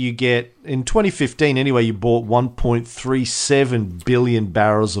it's where you get, in 2015 anyway, you bought 1.37 billion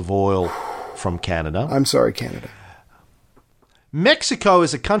barrels of oil from Canada. I'm sorry, Canada. Mexico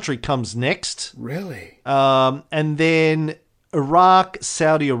as a country comes next. Really? And then Iraq,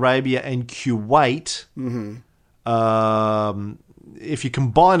 Saudi Arabia, and Kuwait. If you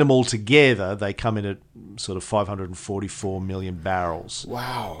combine them all together, they come in at sort of 544 million barrels.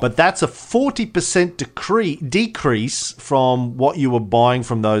 Wow. But that's a 40% decrease from what you were buying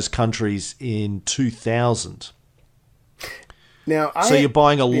from those countries in 2000. Now, so you're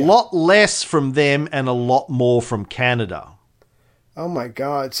buying a lot less from them and a lot more from Canada. Oh, my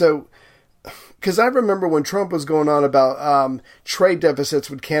God. So, because I remember when Trump was going on about trade deficits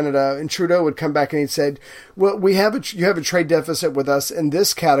with Canada, and Trudeau would come back and he said, well, you have a trade deficit with us in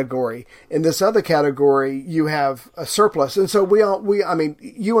this category. In this other category, you have a surplus. And so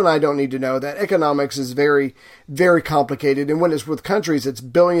you and I don't need to know that economics is very, very complicated. And when it's with countries, it's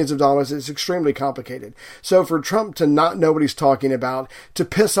billions of dollars. It's extremely complicated. So for Trump to not know what he's talking about, to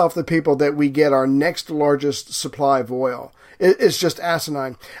piss off the people that we get our next largest supply of oil, it's just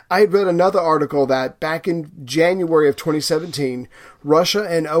asinine. I had read another article that back in January of 2017, Russia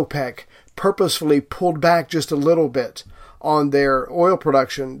and OPEC purposefully pulled back just a little bit on their oil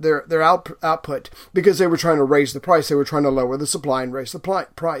production, their output, because they were trying to raise the price. They were trying to lower the supply and raise the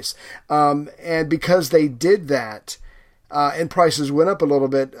price. And because they did that, and prices went up a little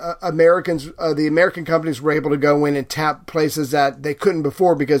bit, the American companies were able to go in and tap places that they couldn't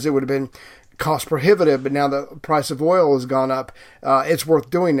before because it would have been cost prohibitive, but now the price of oil has gone up. It's worth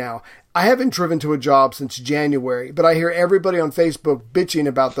doing now. I haven't driven to a job since January, but I hear everybody on Facebook bitching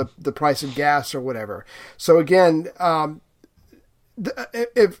about the price of gas or whatever. So again,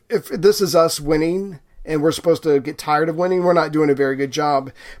 if this is us winning and we're supposed to get tired of winning, we're not doing a very good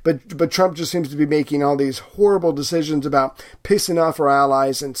job. But Trump just seems to be making all these horrible decisions about pissing off our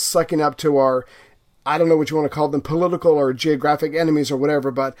allies and sucking up to our, I don't know what you want to call them, political or geographic enemies or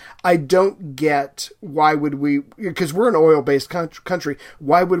whatever, but I don't get why would we, because we're an oil-based country,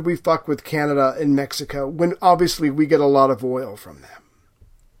 why would we fuck with Canada and Mexico when obviously we get a lot of oil from them?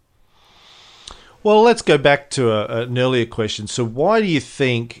 Well, let's go back to an earlier question. So why do you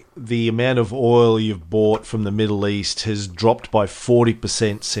think the amount of oil you've bought from the Middle East has dropped by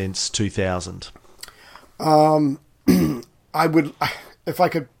 40% since 2000? I would, if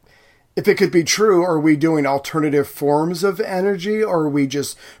it could be true, are we doing alternative forms of energy, or are we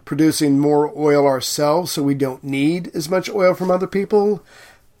just producing more oil ourselves so we don't need as much oil from other people?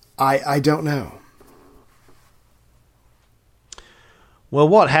 I don't know. Well,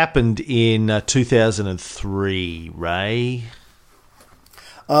 what happened in 2003, Ray?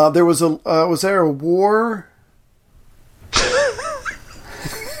 Was there a war?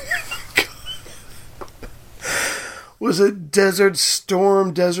 Was it Desert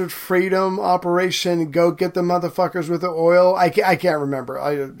Storm, Desert Freedom Operation? Go get the motherfuckers with the oil. I can't remember.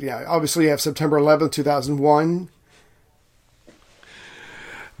 Obviously you have September 11th, 2001.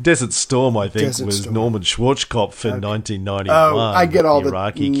 Desert Storm, I think, was Norman Schwarzkopf in 1991. Oh, I get all the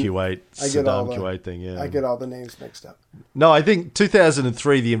Iraqi Kuwait, Saddam Kuwait thing. Yeah, I get all the names mixed up. No, I think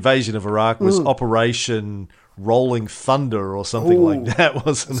 2003, the invasion of Iraq was Operation Rolling Thunder or something like that, wasn't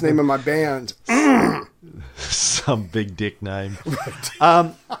it? That's the name of my band. Some big dick name. Right.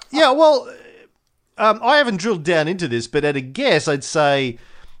 I haven't drilled down into this, but at a guess, I'd say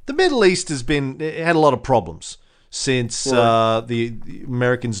the Middle East had a lot of problems since the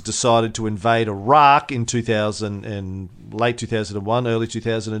Americans decided to invade Iraq in late 2001, early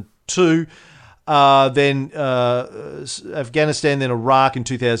 2002. Then Afghanistan, then Iraq in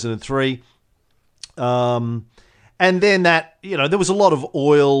 2003. And then there was a lot of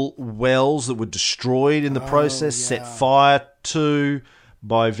oil wells that were destroyed in the process, set fire to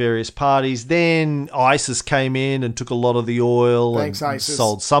by various parties. Then ISIS came in and took a lot of the oil and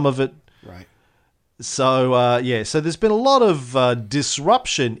sold some of it. Right. So, so there's been a lot of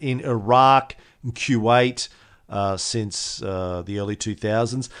disruption in Iraq and Kuwait since the early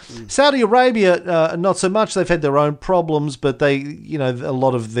 2000s. Saudi Arabia, not so much. They've had their own problems, but a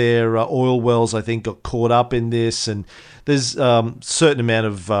lot of their oil wells, I think, got caught up in this. And there's a certain amount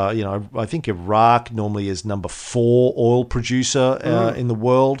of, I think Iraq normally is number 4 oil producer in the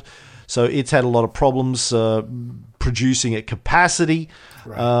world. So it's had a lot of problems producing at capacity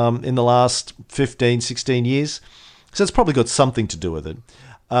in the last 15, 16 years. So it's probably got something to do with it.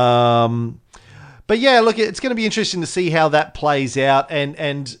 But yeah, look, it's going to be interesting to see how that plays out.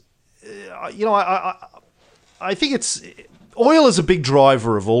 And I think oil is a big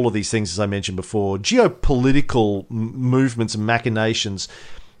driver of all of these things, as I mentioned before. Geopolitical movements and machinations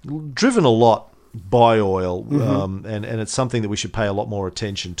driven a lot by oil, and it's something that we should pay a lot more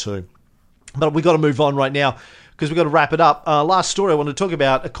attention to. But we've got to move on right now because we've got to wrap it up. Last story I want to talk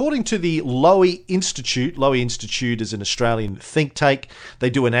about, according to the Lowy Institute. Lowy Institute is an Australian think tank. They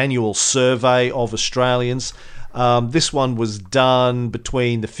do an annual survey of Australians. This one was done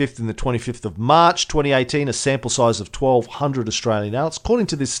between the 5th and the 25th of March 2018, a sample size of 1,200 Australian adults. According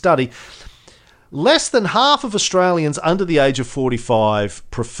to this study, less than half of Australians under the age of 45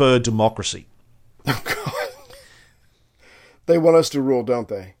 prefer democracy. Oh, God. They want us to rule, don't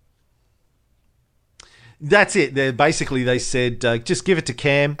they? That's it. They said, just give it to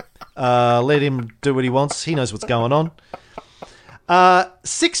Cam. Let him do what he wants. He knows what's going on.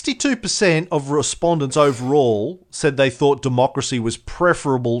 62% of respondents overall said they thought democracy was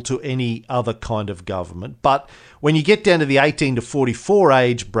preferable to any other kind of government. But when you get down to the 18 to 44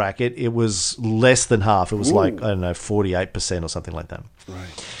 age bracket, it was less than half. It was 48% or something like that.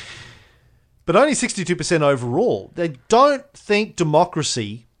 Right. But only 62% overall. They don't think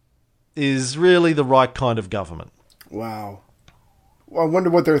democracy is really the right kind of government. Wow. Well, I wonder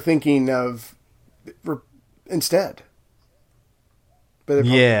what they're thinking of instead. But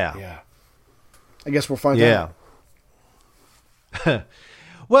yeah. I guess we'll find out.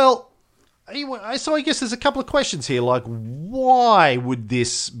 Well, so I guess there's a couple of questions here. Like, why would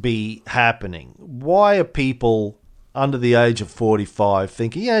this be happening? Why are people under the age of 45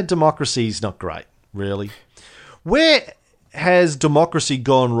 thinking, democracy is not great, really? Where has democracy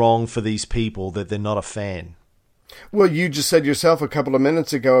gone wrong for these people that they're not a fan? Well, you just said yourself a couple of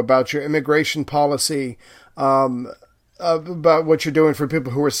minutes ago about your immigration policy, about what you're doing for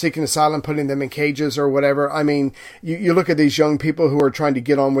people who are seeking asylum, putting them in cages or whatever. I mean, you look at these young people who are trying to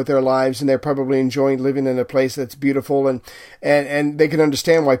get on with their lives, and they're probably enjoying living in a place that's beautiful, and they can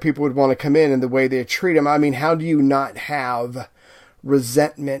understand why people would want to come in and the way they treat them. I mean, how do you not have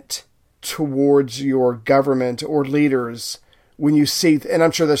resentment towards your government or leaders when you see, and I'm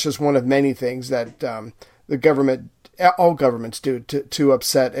sure that's just one of many things that the government, all governments do to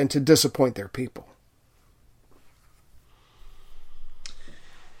upset and to disappoint their people.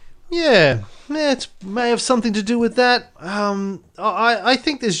 Yeah, it may have something to do with that. I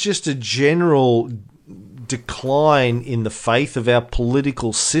think there's just a general decline in the faith of our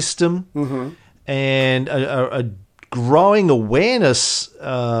political system, and a growing awareness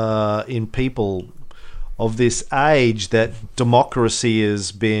in people of this age that democracy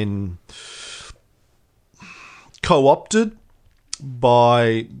has been co-opted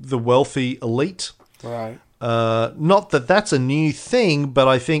by the wealthy elite. Right. Not that that's a new thing, but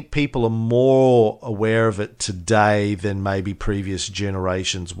I think people are more aware of it today than maybe previous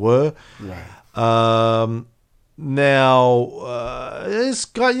generations were. Right. Now,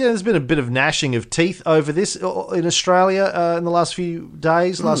 there's been a bit of gnashing of teeth over this in Australia in the last few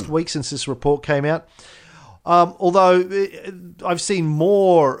days, last week since this report came out. Although I've seen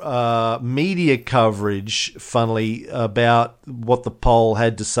more media coverage, funnily, about what the poll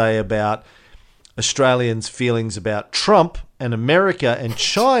had to say about Australians' feelings about Trump and America and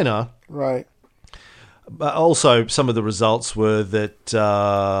China. Right. But also, some of the results were that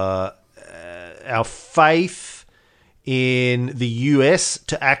our faith in the US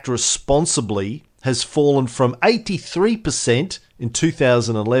to act responsibly has fallen from 83% in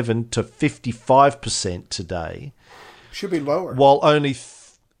 2011 to 55% today. Should be lower. While only...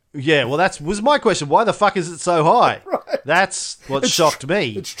 that was my question. Why the fuck is it so high? Right. That's what shocked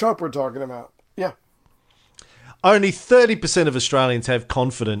me. It's Trump we're talking about. Yeah. Only 30% of Australians have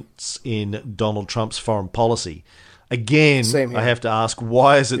confidence in Donald Trump's foreign policy. Again, I have to ask,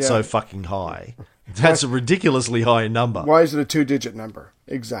 why is it so fucking high? That's a ridiculously high number. Why is it a 2-digit number?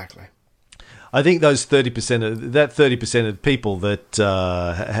 Exactly. I think those 30% of people that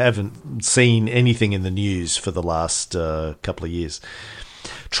haven't seen anything in the news for the last couple of years.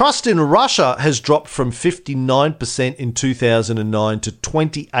 Trust in Russia has dropped from 59% in 2009 to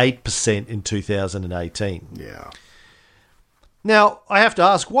 28% in 2018. Yeah. Now, I have to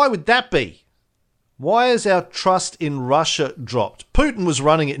ask, why would that be? Why has our trust in Russia dropped? Putin was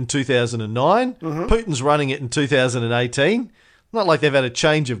running it in 2009. Putin's running it in 2018. Not like they've had a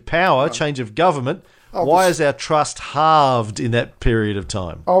change of power, change of government. Why is our trust halved in that period of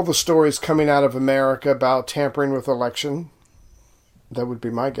time? All the stories coming out of America about tampering with election. That would be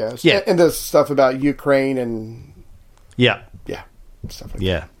my guess. Yeah. And the stuff about Ukraine and... Yeah. Yeah. Stuff like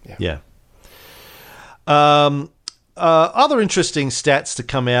that. Yeah. Other interesting stats to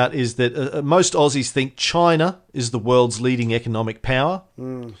come out is that most Aussies think China is the world's leading economic power.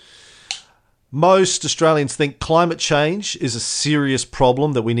 Most Australians think climate change is a serious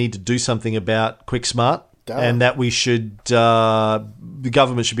problem that we need to do something about quick smart. And that we should, the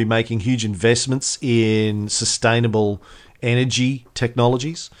government should be making huge investments in sustainable energy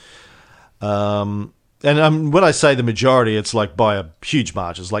technologies. And when I say the majority, it's like by a huge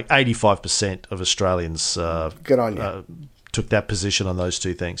margin. It's like 85% of Australians good on you. Took that position on those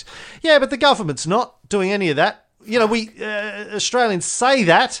two things. Yeah, but the government's not doing any of that. You know, we Australians say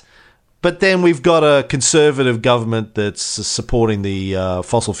that, but then we've got a conservative government that's supporting the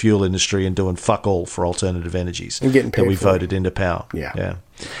fossil fuel industry and doing fuck all for alternative energies and getting paid that we for voted into power. Yeah.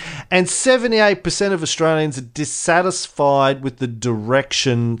 And 78% of Australians are dissatisfied with the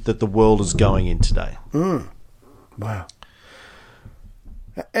direction that the world is going in today. Wow.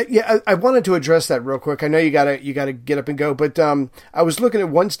 Yeah, I wanted to address that real quick. I know you gotta get up and go, but I was looking at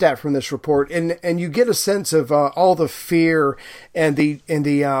one stat from this report, and you get a sense of all the fear and the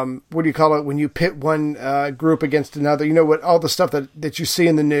what do you call it when you pit one group against another? You know what? All the stuff that you see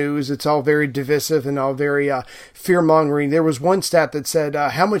in the news, it's all very divisive and all very fear mongering. There was one stat that said,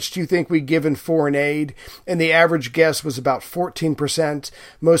 "How much do you think we give in foreign aid?" And the average guess was about 14%.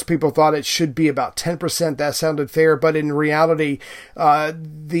 Most people thought it should be about 10%. That sounded fair, but in reality,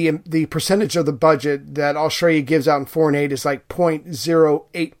 the percentage of the budget that Australia gives out in foreign aid is like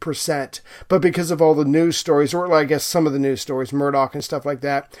 0.08%. But because of all the news stories, or I guess some of the news stories, Murdoch and stuff like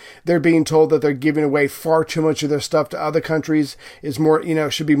that, they're being told that they're giving away far too much of their stuff to other countries, is more,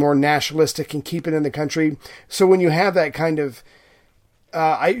 should be more nationalistic and keep it in the country. So when you have that kind of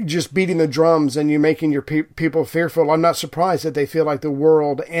just beating the drums and you're making your people fearful, I'm not surprised that they feel like the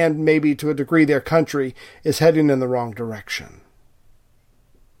world, and maybe to a degree their country, is heading in the wrong direction.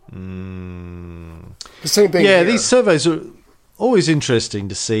 The same thing. Yeah, here. These surveys are always interesting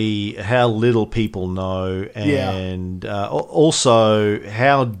to see how little people know, and also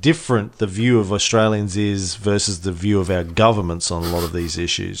how different the view of Australians is versus the view of our governments on a lot of these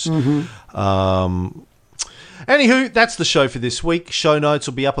issues. Anywho, that's the show for this week. Show notes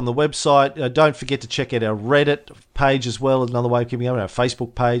will be up on the website. Don't forget to check out our Reddit page as well. Another way of keeping up, our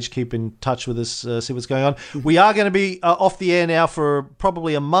Facebook page. Keep in touch with us, see what's going on. We are going to be off the air now for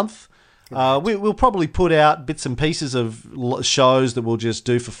probably a month. We'll probably put out bits and pieces of shows that we'll just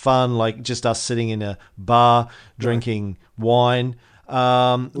do for fun, like just us sitting in a bar drinking wine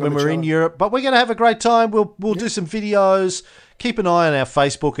when we're in Europe. But we're going to have a great time. We'll do some videos. Keep an eye on our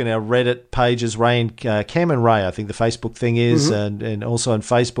Facebook and our Reddit pages, Cam and Ray, I think the Facebook thing is, and also on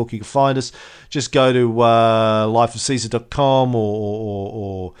Facebook you can find us. Just go to lifeofcaesar.com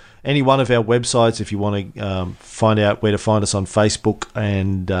or any one of our websites if you want to find out where to find us on Facebook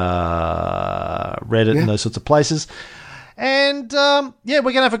and Reddit and those sorts of places. And, we're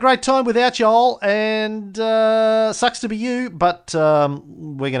going to have a great time without y'all, and sucks to be you, but we're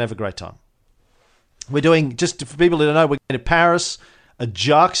going to have a great time. We're doing, just for people that don't know, we're going to Paris,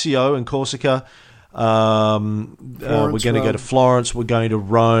 Ajaccio in Corsica. We're going to go to Florence. We're going to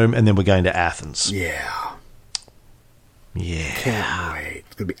Rome, and then we're going to Athens. Yeah. Can't wait.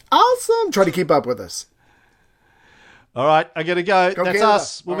 It's going to be awesome. Try to keep up with us. All right, I got to go. That's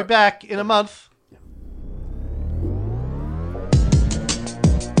us. We'll be back in a month.